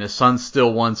son. And his son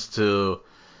still wants to,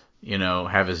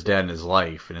 have his dad in his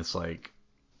life. And it's like,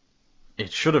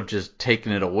 it should have just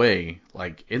taken it away,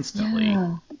 like, instantly.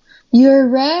 Yeah, you're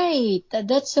right.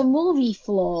 That's a movie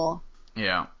flaw.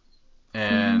 Yeah.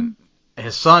 And Mm-hmm.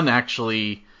 his son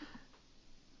actually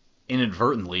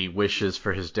inadvertently wishes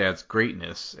for his dad's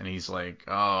greatness, and he's like,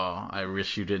 "Oh, I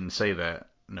wish you didn't say that."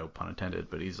 No pun intended,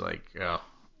 but he's like, "Oh,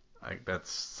 that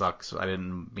sucks. I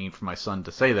didn't mean for my son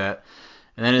to say that."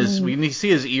 And then we see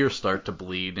his ears start to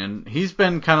bleed, and he's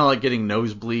been kind of like getting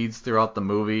nosebleeds throughout the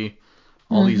movie.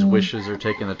 All these Mm-hmm. wishes are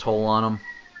taking a toll on him.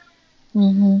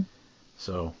 Mm-hmm.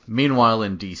 So, meanwhile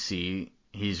in DC,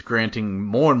 he's granting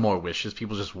more and more wishes.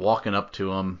 People just walking up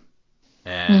to him,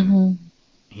 and Mm-hmm.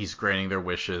 he's granting their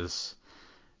wishes.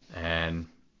 And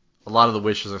a lot of the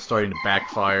wishes are starting to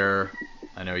backfire.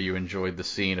 I know you enjoyed the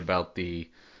scene about the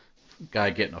guy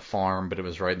getting a farm, but it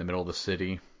was right in the middle of the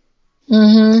city.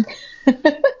 Mm-hmm.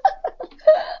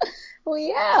 Well,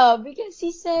 yeah, because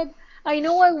he said, "I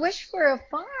know I wish for a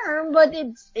farm, but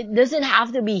it doesn't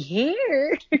have to be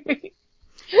here."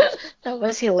 That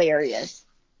was hilarious.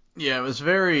 Yeah, it was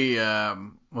very,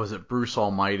 was it Bruce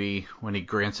Almighty when he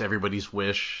grants everybody's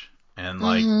wish and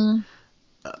like, Mm-hmm.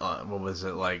 what was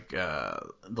it like,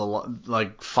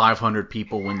 like 500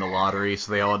 people win the lottery,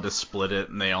 so they all had to split it,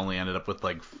 and they only ended up with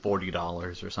like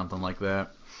 $40 or something like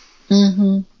that.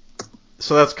 Mm-hmm.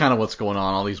 So that's kind of what's going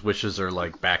on. All these wishes are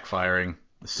like backfiring.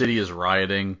 The city is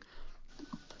rioting.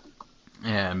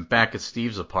 And back at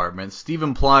Steve's apartment, Steve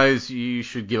implies you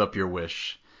should give up your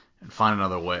wish and find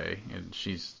another way. And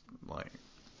she's like,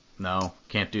 no,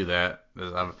 can't do that.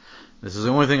 This is the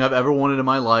only thing I've ever wanted in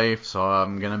my life, so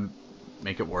I'm going to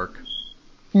make it work.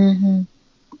 Mm-hmm.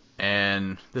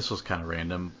 And this was kind of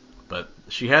random, but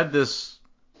she had this.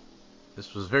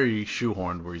 This was very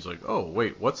shoehorned where he's like, oh,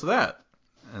 wait, what's that?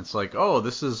 And it's like, oh,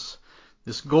 this is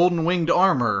this golden winged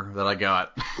armor that I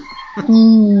got.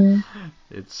 Mm.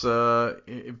 It's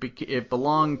it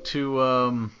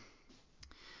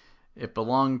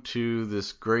belonged to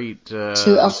this great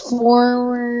To a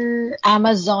former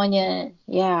Amazonian,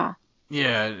 yeah,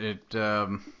 yeah,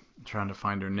 I'm trying to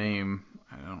find her name.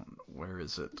 I don't, where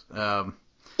is it?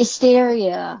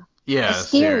 Hysteria, Yeah,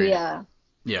 Siri. Hysteria.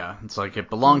 Yeah, it's like it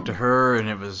belonged to Mm. her and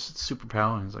it was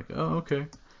superpower, and it's like, oh, okay.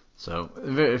 So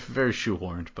very, very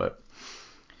shoehorned, but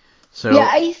Yeah, so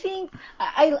I think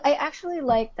I actually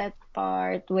like that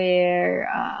part where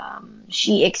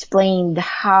she explained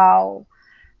how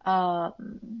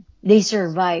they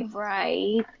survive,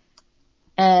 right?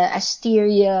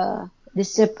 Asteria,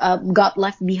 got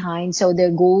left behind, so the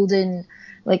golden,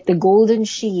 like the golden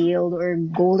shield or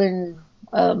golden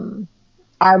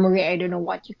armory, I don't know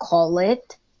what you call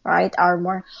it, right?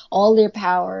 Armor, all their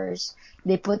powers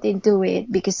they put into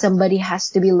it because somebody has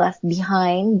to be left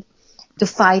behind to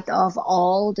fight off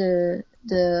all the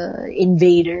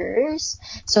invaders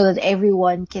so that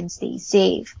everyone can stay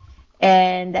safe.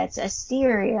 And that's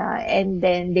Asteria. And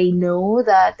then they know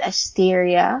that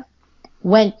Asteria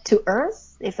went to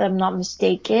Earth, if I'm not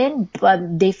mistaken,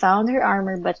 but they found her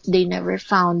armor, but they never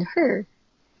found her.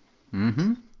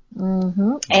 mm-hmm,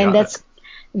 you And got it. that's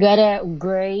got a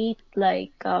great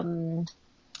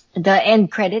the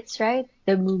end credits, right?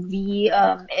 The movie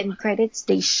end credits,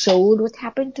 they showed what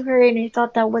happened to her, and I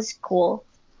thought that was cool.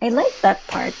 I like that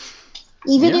part,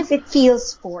 even Yeah. if it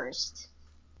feels forced.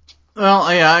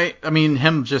 Well, yeah, I mean,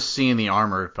 him just seeing the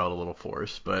armor felt a little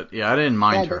forced, but yeah, I didn't Yeah,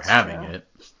 mind her that's having true. it.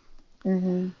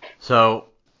 Hmm. So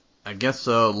I guess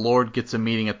Lord gets a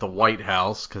meeting at the White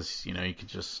House because you could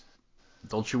just,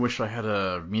 don't you wish I had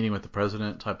a meeting with the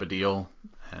president type of deal,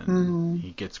 and Hmm.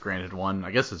 he gets granted one.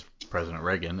 I guess it's President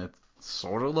Reagan. It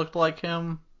sort of looked like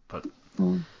him, but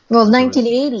Well, since it was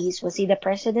 1980s, was he the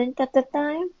president at the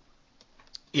time?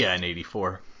 yeah in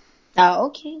 '84. Oh,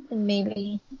 okay, then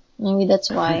maybe that's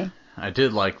why. I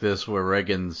did like this where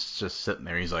Reagan's just sitting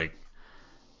there. He's like,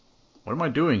 what am I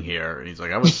doing here? And he's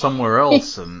like, I was somewhere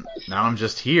else, and now I'm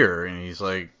just here. And he's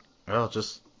like, well,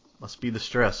 just must be the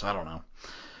stress. I don't know.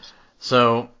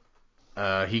 So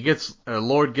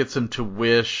Lord gets him to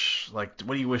wish, like,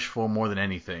 what do you wish for more than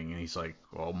anything? And he's like,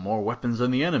 well, more weapons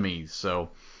than the enemy. So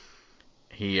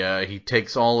he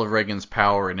takes all of Reagan's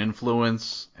power and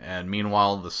influence, and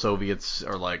meanwhile the Soviets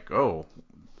are like, oh,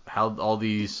 how all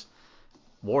these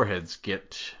warheads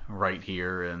get right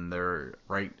here, and they're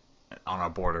right on our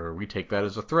border. We take that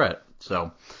as a threat.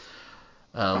 So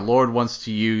Lord wants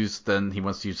to use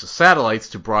the satellites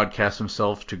to broadcast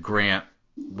himself to grant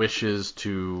wishes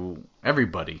to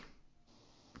everybody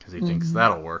because he thinks Hmm.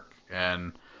 that'll work.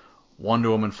 And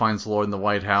Wonder Woman finds Lord in the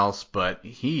White House, but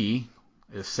he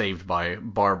is saved by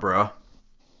Barbara,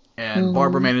 and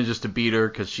Barbara Hmm. manages to beat her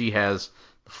because she has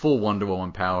the full Wonder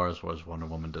Woman powers, whereas Wonder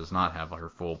Woman does not have her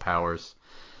full powers.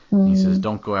 And he says, Hmm.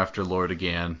 "Don't go after Lord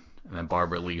again," and then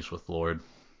Barbara leaves with Lord.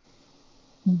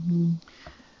 Hmm.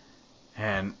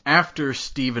 And after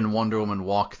Steve and Wonder Woman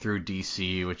walk through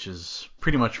DC, which is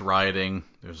pretty much rioting,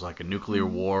 there's like a nuclear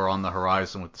war on the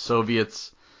horizon with the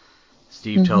Soviets.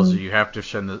 Steve tells her Hmm. you have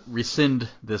to rescind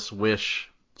this wish,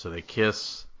 so they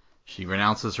kiss. She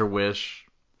renounces her wish.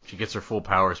 She gets her full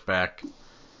powers back.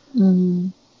 Hmm.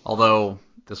 Although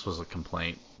this was a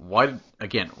complaint. Why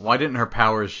didn't her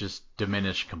powers just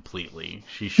diminish completely?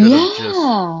 She should have just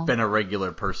Yeah. been a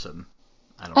regular person.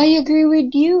 I don't I know. agree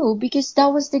with you because that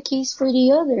was the case for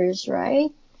the others,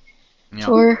 right? Yeah.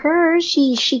 For her,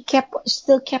 she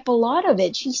still kept a lot of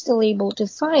it. She's still able to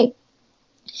fight.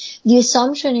 The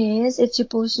assumption is it's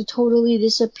supposed to totally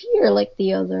disappear like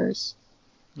the others.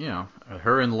 Yeah.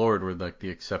 Her and Lord were like the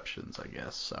exceptions, I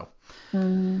guess. So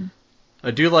Mm.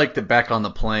 I do like that back on the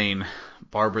plane,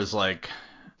 Barbara's like,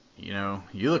 you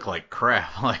look like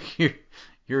crap. Like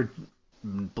you're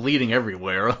bleeding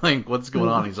everywhere. Like what's going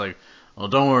on? He's like, well,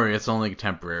 don't worry, it's only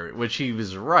temporary. Which he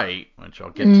was right, which I'll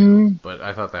get to. But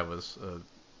I thought that was a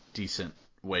decent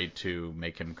way to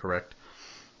make him correct.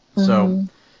 So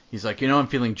he's like, I'm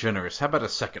feeling generous. How about a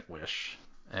second wish?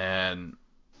 And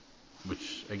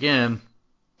which again,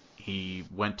 he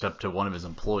went up to one of his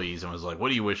employees and was like, what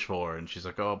do you wish for? And she's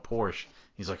like, oh, a Porsche.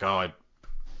 He's like, oh, I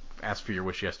asked for your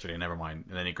wish yesterday, never mind.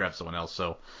 And then he grabs someone else.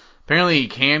 So apparently he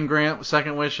can grant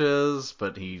second wishes,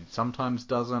 but he sometimes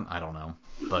doesn't. I don't know.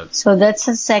 But So that's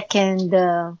a second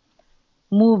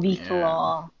movie yeah,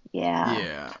 flaw. Yeah.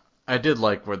 yeah. I did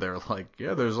like where they're like,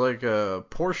 yeah, there's like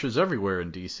Porsches everywhere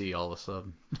in DC all of a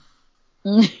sudden.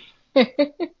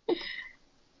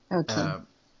 Okay.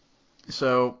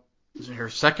 So her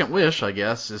second wish, I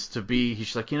guess, is to be.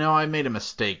 She's like, I made a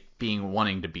mistake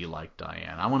wanting to be like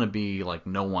Diane. I want to be like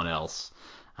no one else.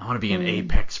 I want to be an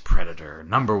apex predator,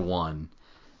 number one.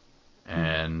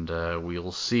 And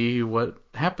we'll see what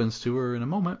happens to her in a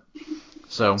moment.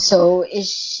 So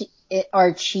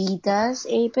are cheetahs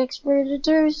apex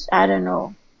predators? I don't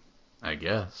know. I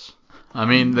guess. I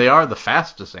mean, they are the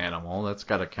fastest animal. That's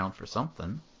got to count for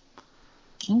something.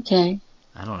 Okay.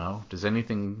 I don't know. Does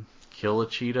anything kill a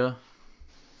cheetah?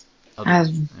 Have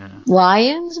Yeah.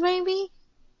 lions, maybe?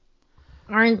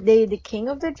 Aren't they the king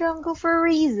of the jungle for a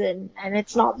reason? And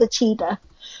it's not the cheetah.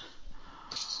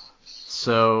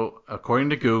 So,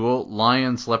 according to Google,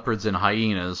 lions, leopards, and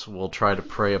hyenas will try to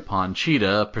prey upon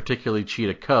cheetah, particularly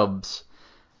cheetah cubs,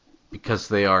 because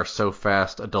they are so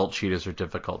fast. Adult cheetahs are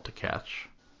difficult to catch.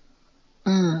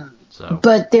 So,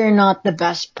 But they're not the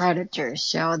best predators,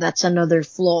 so that's another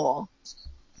flaw.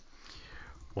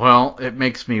 well, it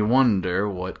makes me wonder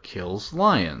what kills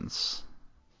lions.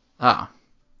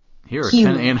 Here are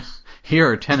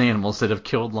here are 10 animals that have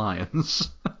killed lions.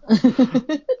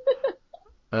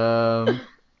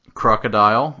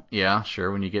 Crocodile, yeah,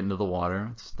 sure. When you get into the water,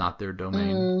 it's not their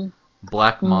domain.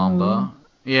 Black mamba,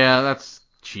 yeah, that's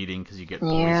cheating because you get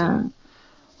poison.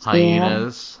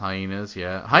 Hyenas,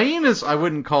 yeah. Hyenas, I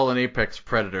wouldn't call an apex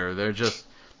predator.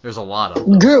 There's a lot of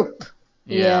them. Group.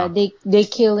 Yeah, they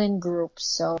kill in groups,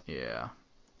 so. yeah.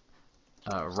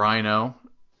 Rhino.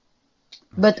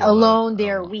 But alone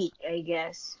they're weak, I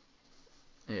guess.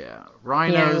 Yeah,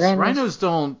 Yeah, rhinos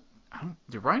don't.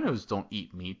 The rhinos don't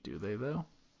eat meat, do they? Though.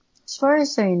 As far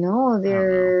as I know, I don't know.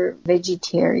 they're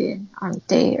vegetarian, aren't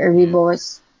they?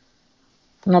 Herbivores.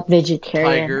 Not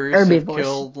vegetarian, Tigers have herbivores.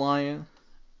 killed lions.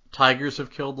 Tigers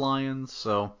have killed lions,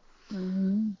 so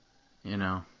Mm-hmm.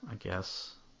 I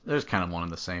guess there's kind of one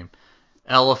and the same.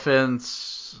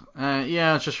 Elephants,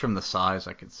 yeah, it's just from the size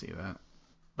I can see that,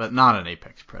 but not an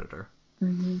apex predator.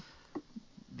 Mm-hmm.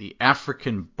 The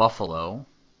African buffalo,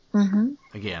 Mm-hmm.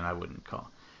 again, I wouldn't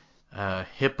call.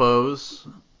 Hippos.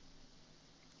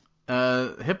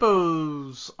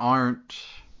 Hippos aren't.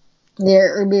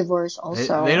 They're herbivores They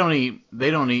also. don't eat.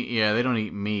 They don't eat. Yeah, they don't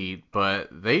eat meat, but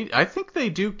they. I think they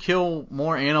do kill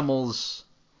more animals.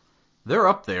 They're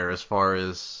up there as far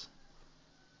as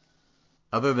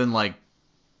other than like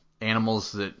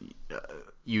animals that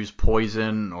use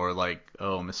poison or like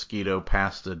mosquito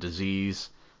passed a disease.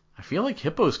 I feel like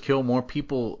hippos kill more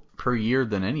people per year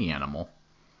than any animal.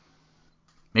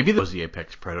 Maybe that was the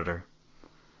apex predator.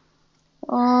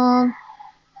 Um,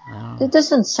 that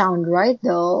doesn't sound right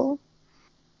though.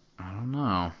 I don't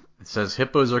know. It says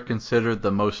hippos are considered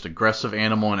the most aggressive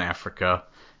animal in Africa,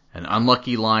 and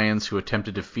unlucky lions who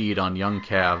attempted to feed on young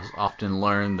calves often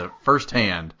learn the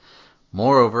firsthand.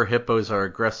 Moreover, hippos are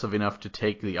aggressive enough to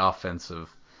take the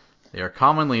offensive. They are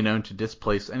commonly known to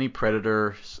displace any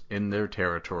predators in their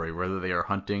territory, whether they are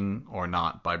hunting or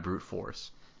not, by brute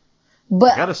force. I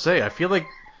But gotta say, I feel like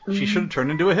she should have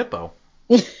turned into a hippo.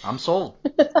 I'm sold.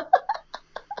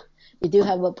 you do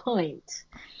have a point.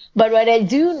 But what I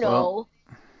do Well, know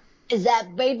is that,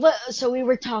 so we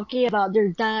were talking about their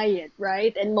diet,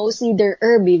 right? And mostly they're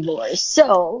herbivores.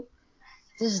 So,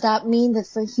 does that mean that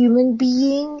for human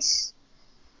beings,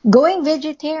 going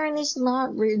vegetarian does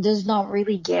not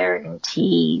really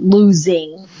guarantee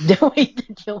losing the weight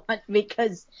that you want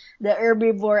because the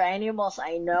herbivore animals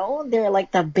I know, they're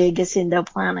like the biggest in the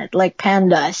planet, like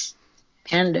pandas,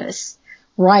 yeah.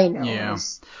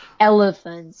 rhinos,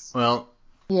 elephants. Well,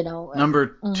 You know.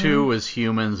 Number 2 was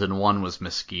humans and 1 was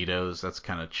mosquitoes. That's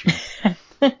kind of cheap.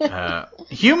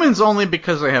 Humans only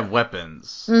because they have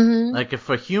weapons. Mm-hmm. Like, if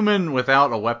a human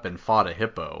without a weapon fought a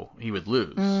hippo, he would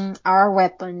lose. Our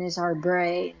weapon is our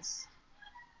brains.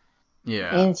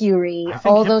 Yeah. In theory. I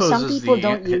think Although hippos some is people the...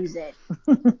 don't use it.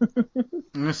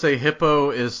 I'm going to say hippo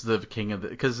is the king of the...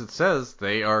 Because it says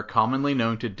they are commonly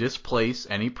known to displace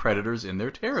any predators in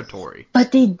their territory.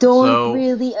 But they don't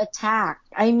really attack.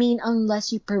 I mean,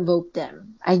 unless you provoke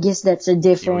them. I guess that's a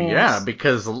difference. Yeah,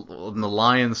 because when the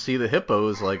lions see the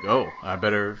hippos, like, oh, I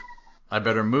better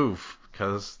move,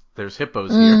 because there's hippos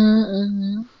here.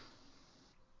 Mm-hmm.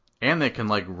 And they can,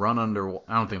 like, run under...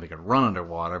 I don't think they can run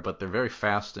underwater, but they're very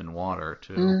fast in water,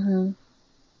 too. Mm-hmm.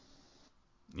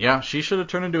 Yeah, she should have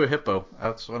turned into a hippo.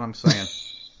 That's what I'm saying.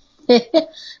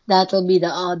 That will be the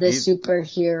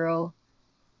superhero.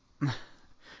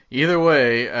 Either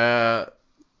way,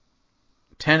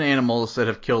 10 animals that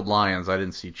have killed lions. I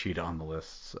didn't see cheetah on the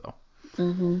list, so.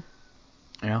 Mm-hmm.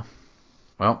 Yeah.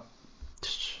 Well,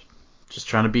 just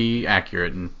trying to be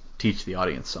accurate and teach the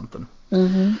audience something.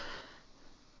 Mm-hmm.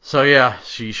 So yeah,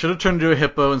 she should have turned into a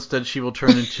hippo. Instead, she will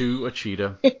turn into a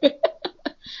cheetah.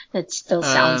 That still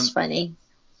sounds funny.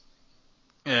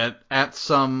 At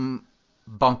some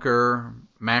bunker,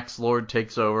 Max Lord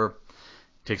takes over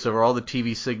all the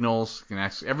TV signals, and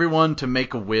asks everyone to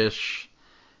make a wish.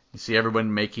 You see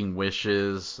everyone making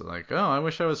wishes, like, oh, I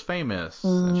wish I was famous.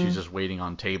 And she's just waiting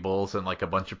on tables, and like a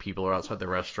bunch of people are outside the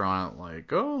restaurant,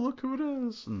 like, oh, look who it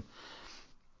is. And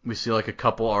we see like a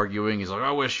couple arguing. He's like,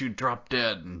 I wish you'd drop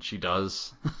dead, and she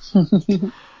does.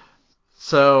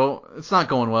 So it's not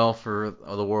going well for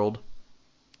the world.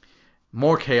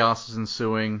 More chaos is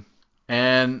ensuing,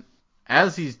 and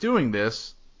as he's doing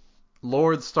this,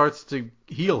 Lord starts to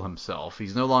heal himself.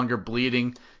 He's no longer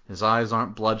bleeding. His eyes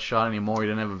aren't bloodshot anymore. He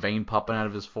didn't have a vein popping out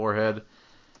of his forehead.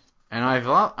 And I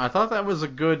thought that was a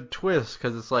good twist,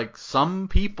 because it's like some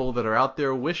people that are out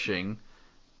there wishing,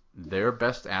 their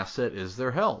best asset is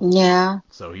their health. Yeah.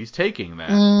 So he's taking that.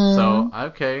 So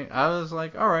okay, I was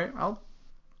like, all right,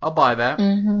 I'll buy that.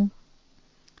 Mm-hmm.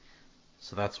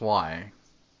 So that's why.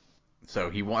 So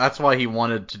that's why he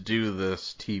wanted to do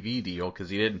this TV deal, because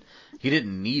he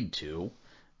didn't need to,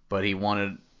 but he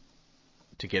wanted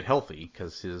to get healthy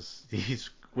because these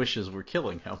wishes were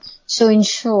killing him. So in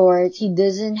short, he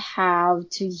doesn't have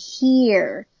to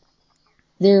hear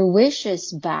their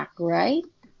wishes back, right?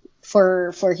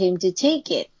 For him to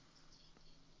take it.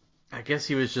 I guess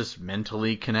he was just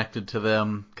mentally connected to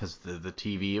them because the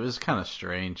TV. It was kind of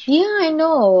strange. Yeah, I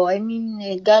know. I mean,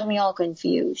 it got me all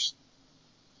confused.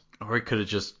 Or he could have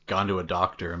just gone to a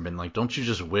doctor and been like, don't you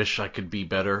just wish I could be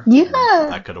better? Yeah.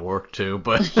 And that could have worked too,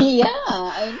 but yeah,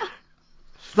 I know.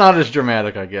 It's not as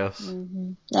dramatic, I guess.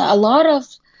 Mm-hmm. A lot of,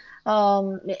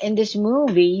 in this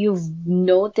movie, you've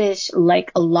noticed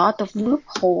like a lot of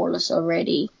loopholes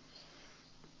already.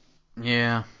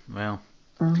 Yeah, well.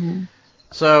 Mm-hmm.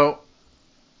 So,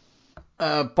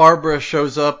 Barbara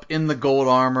shows up in the gold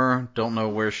armor. Don't know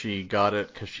where she got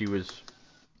it, because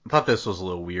I thought this was a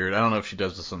little weird. I don't know if she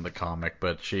does this in the comic,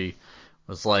 but she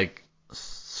was like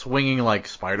swinging like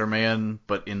Spider-Man,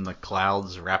 but in the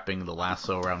clouds, wrapping the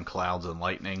lasso around clouds and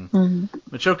lightning. Mm-hmm.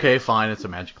 Which, okay, fine, it's a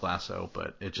magic lasso,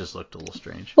 but it just looked a little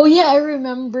strange. Oh yeah, I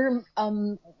remember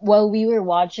while we were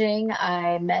watching,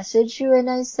 I messaged you and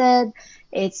I said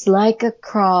it's like a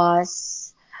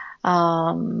cross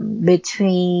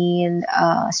between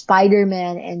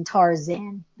Spider-Man and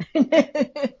Tarzan.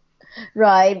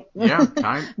 Right? Yeah,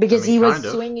 because he was kind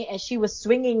of. swinging and she was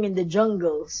swinging in the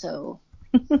jungle, so.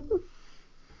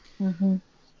 Mm-hmm.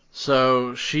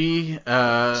 So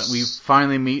we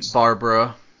finally meet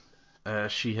Barbara.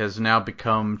 She has now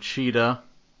become Cheetah.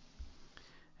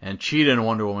 And Cheetah and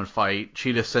Wonder Woman fight.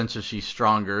 Cheetah senses she's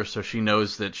stronger, so she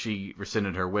knows that she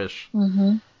rescinded her wish.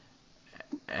 Mm-hmm.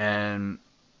 And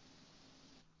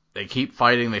they keep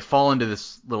fighting. They fall into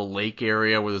this little lake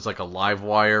area where there's like a live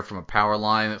wire from a power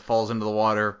line that falls into the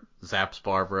water. Zaps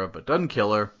Barbara, but doesn't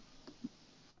kill her.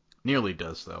 Nearly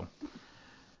does, though.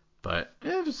 But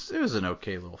it was an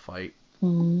okay little fight.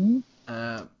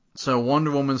 Mm-hmm. So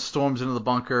Wonder Woman storms into the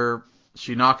bunker.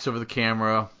 She knocks over the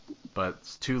camera, but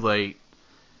it's too late.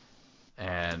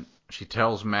 And she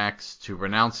tells Max to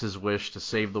renounce his wish to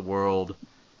save the world.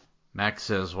 Max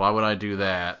says, why would I do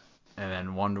that? And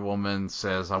then Wonder Woman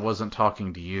says, I wasn't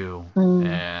talking to you.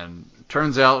 And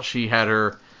turns out she had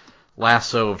her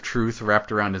lasso of truth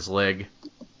wrapped around his leg.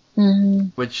 Mm-hmm.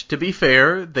 Which, to be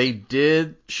fair,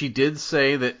 she did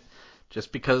say that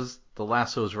just because the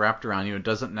lasso is wrapped around you, it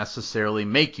doesn't necessarily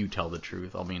make you tell the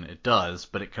truth. I mean, it does,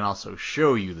 but it can also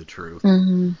show you the truth.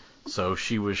 Mm-hmm. So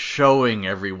she was showing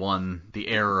everyone the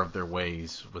error of their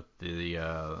ways with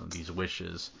these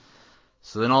wishes.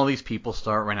 So then all these people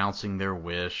start renouncing their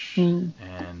wish,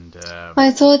 and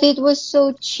I thought it was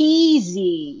so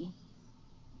cheesy.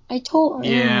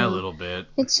 yeah, a little bit.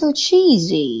 It's so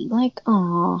cheesy. Like,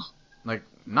 oh, Like,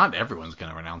 not everyone's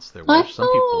gonna renounce their I wish. Some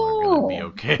people are gonna be know.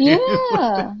 okay with it.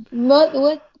 Yeah. But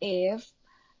what if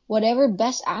whatever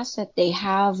best asset they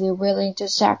have, they're willing to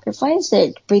sacrifice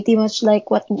it? Pretty much like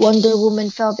what Wonder Woman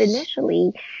felt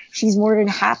initially. She's more than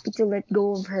happy to let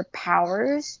go of her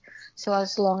powers. So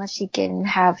as long as she can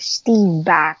have Steve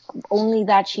back, only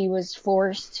that she was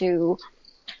forced to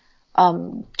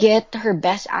get her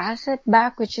best asset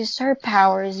back, which is her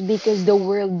powers, because the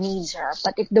world needs her.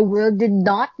 But if the world did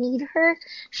not need her,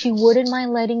 she wouldn't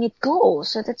mind letting it go.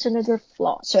 So that's another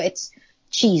flaw. So it's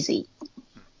cheesy.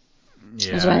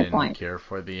 That's Yeah, I my didn't point. care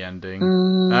for the ending.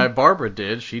 Mm, Barbara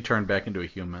did. She turned back into a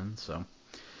human. So,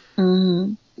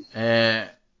 mm, uh,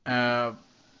 uh,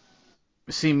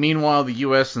 see, meanwhile, the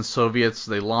U.S. and Soviets,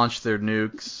 they launched their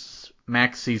nukes.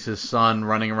 Max sees his son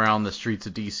running around the streets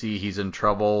of D.C. He's in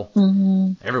trouble.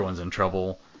 mm, Everyone's in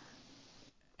trouble.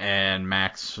 And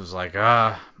Max was like,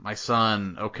 my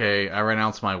son, okay, I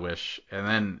renounce my wish. And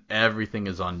then everything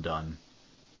is undone.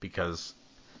 Because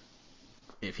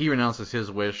if he renounces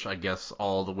his wish, I guess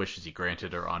all the wishes he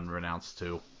granted are unrenounced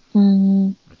too.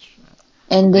 mm. Which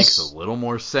And makes a this, little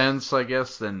more sense, I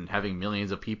guess, than having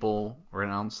millions of people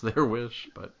renounce their wish.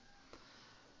 But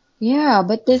yeah,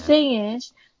 but the yeah, thing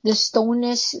is, the stone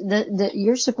is,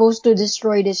 you're supposed to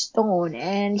destroy the stone,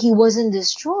 and he wasn't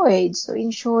destroyed. So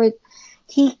in short,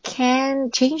 he can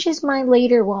change his mind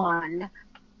later on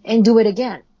and do it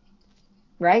again,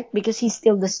 right? Because he's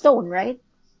still the stone, right?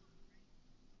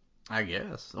 I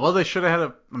guess. Well, they should have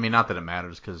had I mean, not that it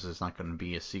matters because there's not going to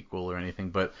be a sequel or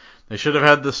anything, but they should have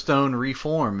had the stone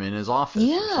reform in his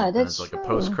office or Yeah, something as that's like a true.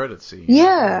 post-credit scene.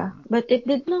 Yeah, but it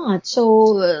did not. So,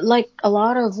 like a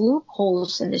lot of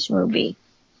loopholes in this movie.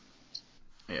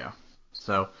 Yeah.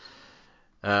 So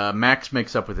Max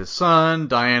makes up with his son.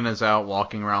 Diana's out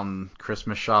walking around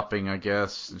Christmas shopping, I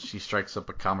guess, and she strikes up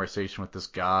a conversation with this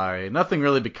guy. Nothing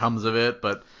really becomes of it,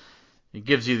 but it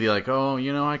gives you the like, oh,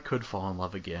 I could fall in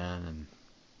love again, and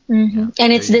yeah,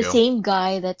 And there it's you the go. same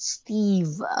guy that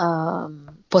Steve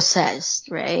possessed,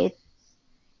 right?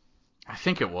 I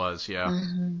think it was, yeah,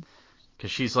 Mm-hmm.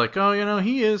 because she's like, oh,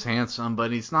 he is handsome,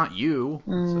 but he's not you.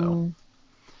 So Mm.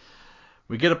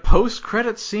 we get a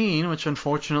post-credit scene, which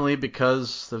unfortunately,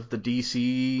 because of the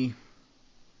DC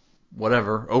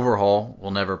whatever overhaul,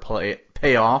 will never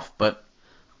pay off, but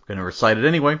I'm gonna recite it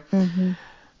anyway. Mm-hmm.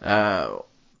 Uh,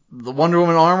 the Wonder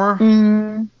Woman armor,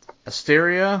 Mm-hmm.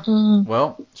 Asteria, Mm-hmm.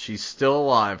 well, she's still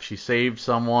alive. She saved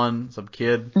some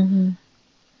kid, Mm-hmm.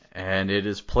 and it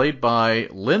is played by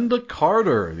Linda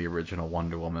Carter, the original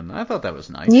Wonder Woman. I thought that was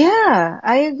nice. Yeah,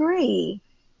 I agree.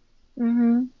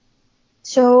 Mm-hmm.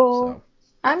 So So,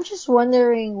 I'm just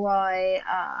wondering why,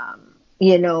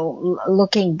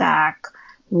 looking back,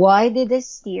 why did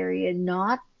Asteria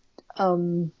not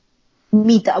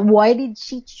meet up? Why did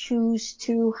she choose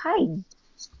to hide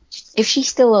if she's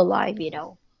still alive?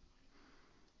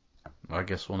 I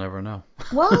guess we'll never know.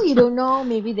 Well, you don't know.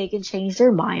 Maybe they can change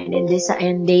their mind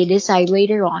and they decide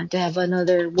later on to have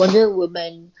another Wonder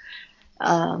Woman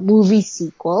movie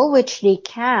sequel, which they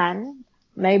can.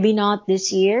 Maybe not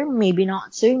this year, maybe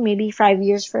not soon, maybe 5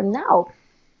 years from now.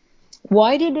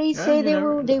 Why did they Yeah, say you they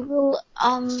never. will? They will.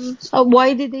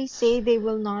 Why did they say they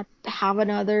will not have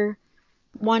another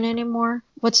one anymore?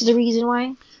 What's the reason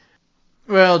why?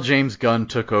 Well, James Gunn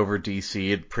took over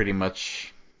DC. It pretty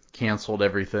much canceled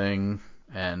everything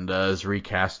and is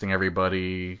recasting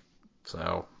everybody.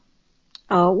 So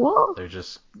Oh well. they're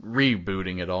just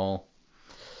rebooting it all.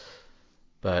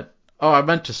 But I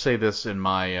meant to say this in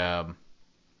my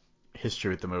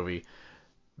history with the movie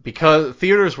because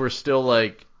theaters were still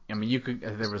like. I mean,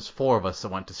 there was four of us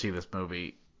that went to see this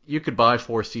movie. You could buy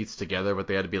four seats together, but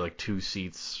they had to be like two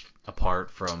seats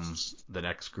apart from the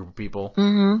next group of people.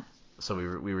 Mhm. So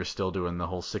we were still doing the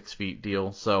whole 6 feet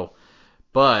deal. So,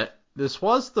 but this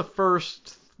was the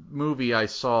first movie I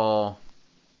saw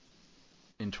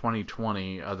in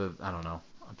 2020. I don't know.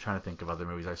 I'm trying to think of other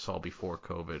movies I saw before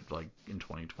COVID, like in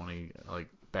 2020, like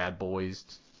Bad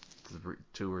Boys,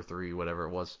 2 or 3, whatever it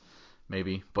was,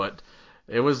 maybe. But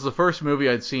it was the first movie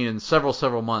I'd seen in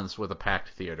several months with a packed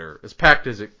theater, as packed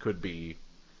as it could be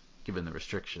given the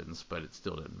restrictions, but it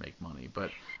still didn't make money.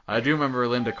 But I do remember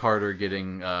Linda Carter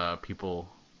getting people.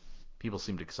 People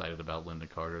seemed excited about Linda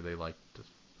Carter. They liked.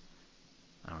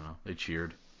 I don't know. They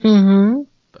cheered. Mhm.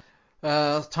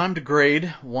 Time to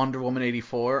grade Wonder Woman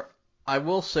 84. I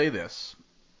will say this.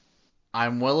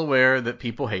 I'm well aware that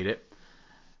people hate it.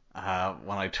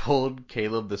 When I told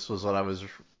Caleb this was what I was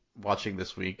watching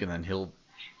this week, and then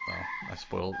I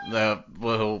spoiled.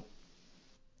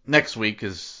 Next week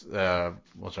is,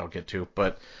 which I'll get to,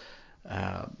 but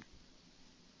uh,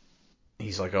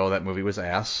 he's like, "Oh, that movie was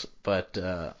ass." But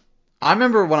I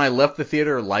remember when I left the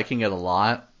theater liking it a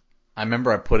lot. I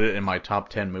remember I put it in my top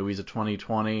 10 movies of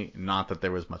 2020. Not that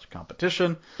there was much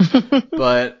competition,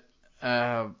 but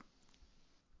I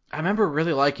remember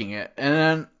really liking it. And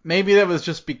then maybe that was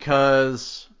just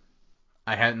because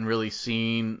I hadn't really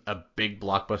seen a big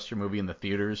blockbuster movie in the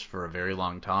theaters for a very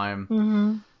long time.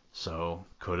 Mm-hmm. So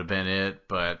could have been it.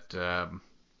 But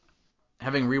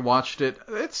having rewatched it,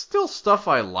 it's still stuff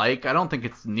I like. I don't think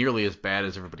it's nearly as bad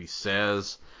as everybody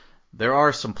says. There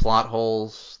are some plot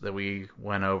holes that we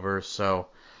went over. So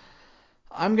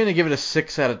I'm going to give it a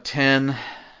 6 out of 10.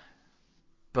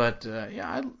 But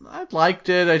yeah, I liked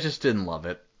it. I just didn't love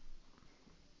it.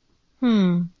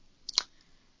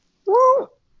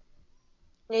 Well,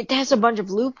 it has a bunch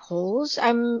of loopholes.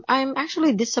 I'm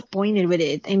actually disappointed with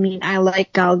it. I mean, I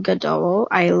like Gal Gadot,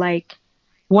 I like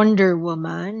Wonder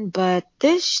Woman, but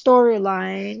this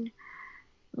storyline,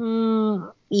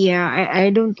 yeah, I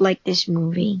don't like this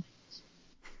movie.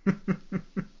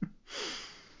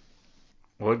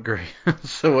 What grade?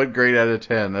 So what grade out of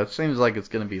 10? That seems like it's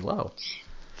going to be low.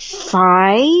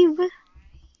 5?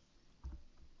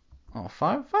 Oh,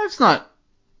 5? Five's not,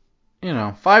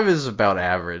 5 is about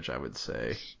average, I would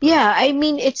say. But Yeah, I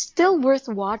mean, it's still worth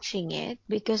watching it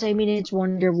because I mean it's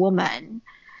Wonder Woman.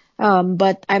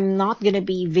 But I'm not gonna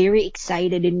be very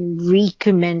excited in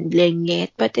recommending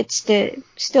it. But it's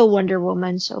still Wonder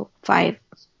Woman, so 5.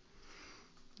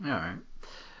 all right.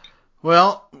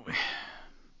 Well,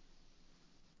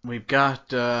 we've got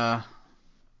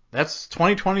that's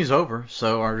 2020's over,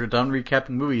 so we're done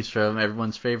recapping movies from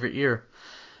everyone's favorite year.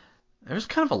 There's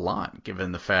kind of a lot,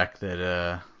 given the fact that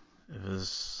it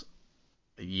was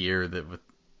a year that with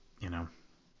you know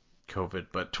COVID,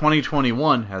 but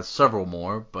 2021 has several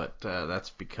more, but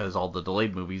that's because all the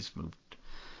delayed movies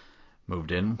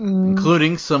moved in, Mm.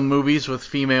 including some movies with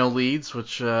female leads,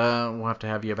 which we'll have to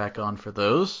have you back on for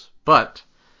those. But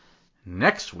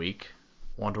next week,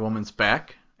 Wonder Woman's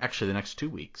back. Actually, the next 2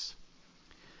 weeks.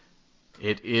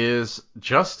 It is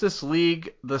Justice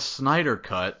League: The Snyder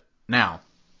Cut. Now,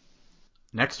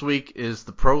 next week is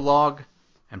the prologue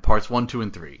and parts 1, 2,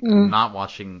 and 3. I'm Mm. not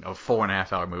watching a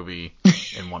 4.5 hour movie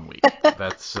in 1 week.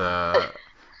 That's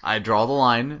I draw the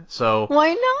line. So Why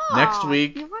next not?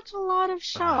 week You watch a lot of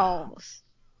shows.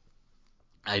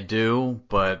 I do,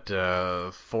 but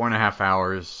 4.5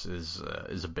 hours is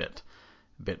a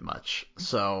bit much.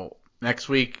 So next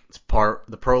week it's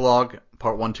the prologue,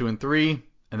 part 1, 2, and 3,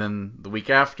 and then the week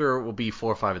after will be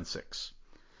 4, 5, and 6.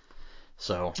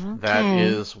 So that Okay.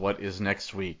 is what is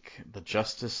next week. The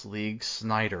Justice League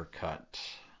Snyder Cut.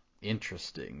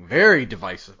 Interesting. Very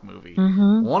divisive movie.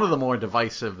 Mm-hmm. One of the more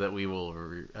divisive that we will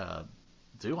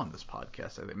do on this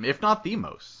podcast, I think, if not the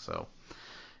most. So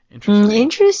interesting. And then,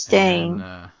 Interesting.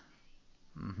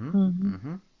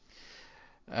 mm-hmm,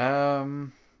 Mm-hmm.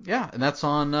 yeah, and that's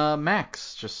on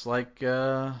Max, just like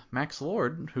Max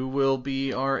Lord, who will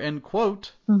be our end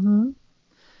quote. Mm-hmm.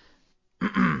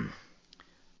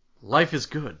 Life is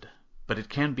good, but it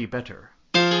can be better.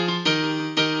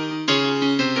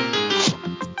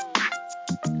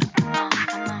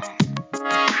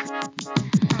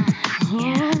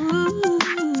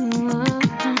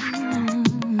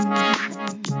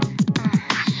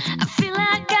 I feel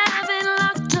like I've been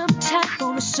locked up tight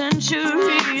for a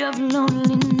century of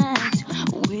lonely nights,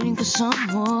 waiting for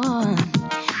someone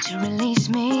to release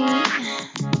me.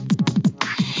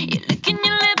 You're licking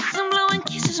your lips and blowing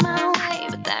kisses my way,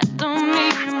 but that don't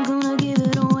mean I'm gonna give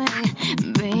it away,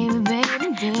 baby, baby,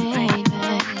 baby,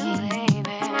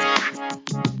 baby.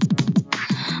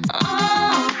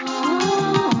 Oh,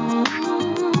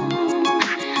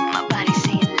 my body's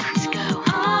saying let's go,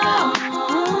 go.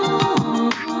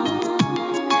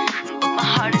 But my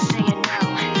heart is saying no,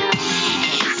 no.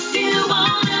 If you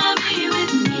wanna be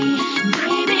with me,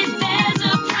 baby, there's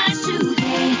a price to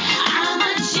pay. I'm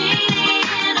a genie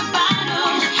in a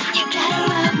bottle. You gotta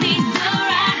love me the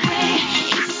right way.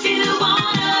 If you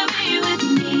wanna be with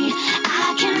me,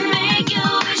 I can make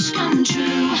your wish come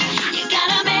true. You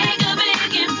gotta make a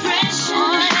big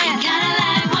impression. You gotta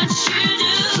like what you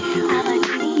do. I'm a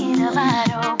genie in a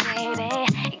bottle, baby.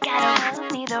 You gotta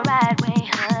love me the right way,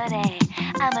 honey.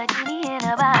 I'm a genie in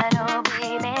a bottle,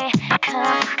 baby. Come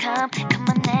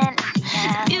on and let me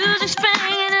out. The music's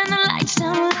playing and the lights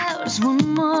down low. Just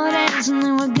one more dance and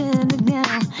then we're good to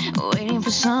go. Waiting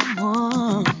for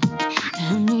someone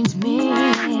who needs me.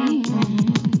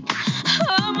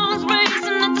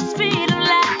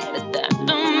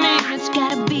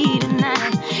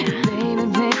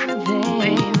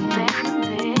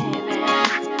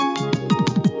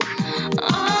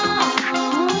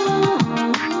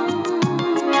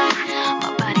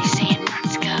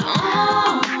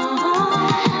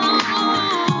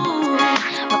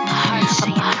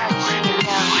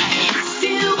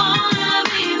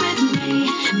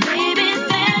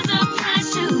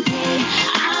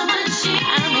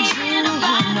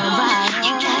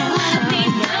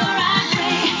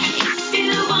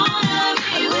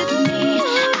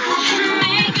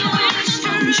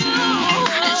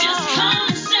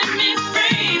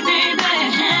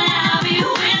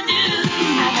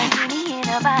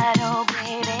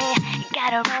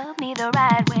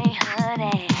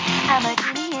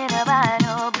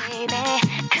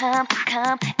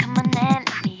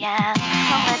 out.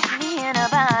 I'm a genie in a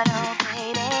bottle,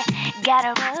 baby.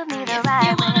 Gotta rub me the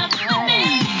right way.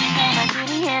 I'm a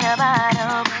genie in a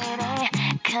bottle, baby.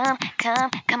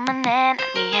 Come on and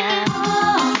let me out.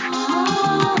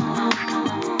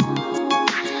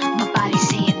 My body's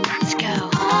saying let's go,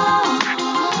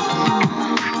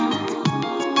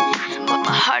 but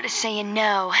my heart is saying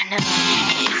no.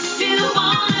 If you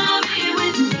wanna be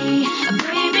with me,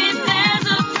 baby, there's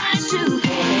a price to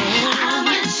pay. I'm a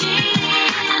genie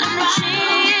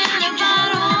in a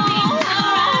bottle.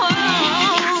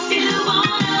 If you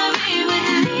wanna be with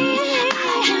me,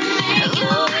 I can make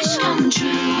your wish come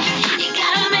true. You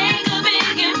gotta make a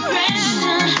big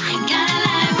impression. Gotta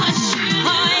like what you do.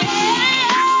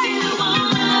 If you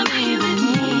wanna be with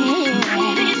me,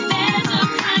 baby, there's a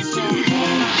price to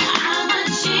pay. I'm a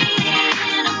genie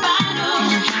in a bottle.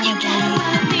 You gotta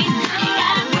love me, you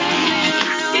gotta pay.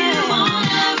 If you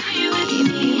wanna be with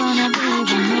me, I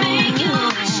can make your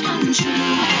wish come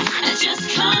true. Just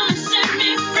come and set me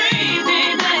free,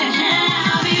 baby.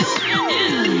 I'll be with you.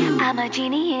 I'm a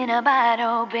genie in a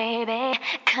bottle, baby.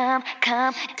 Come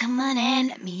on and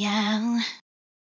let me out.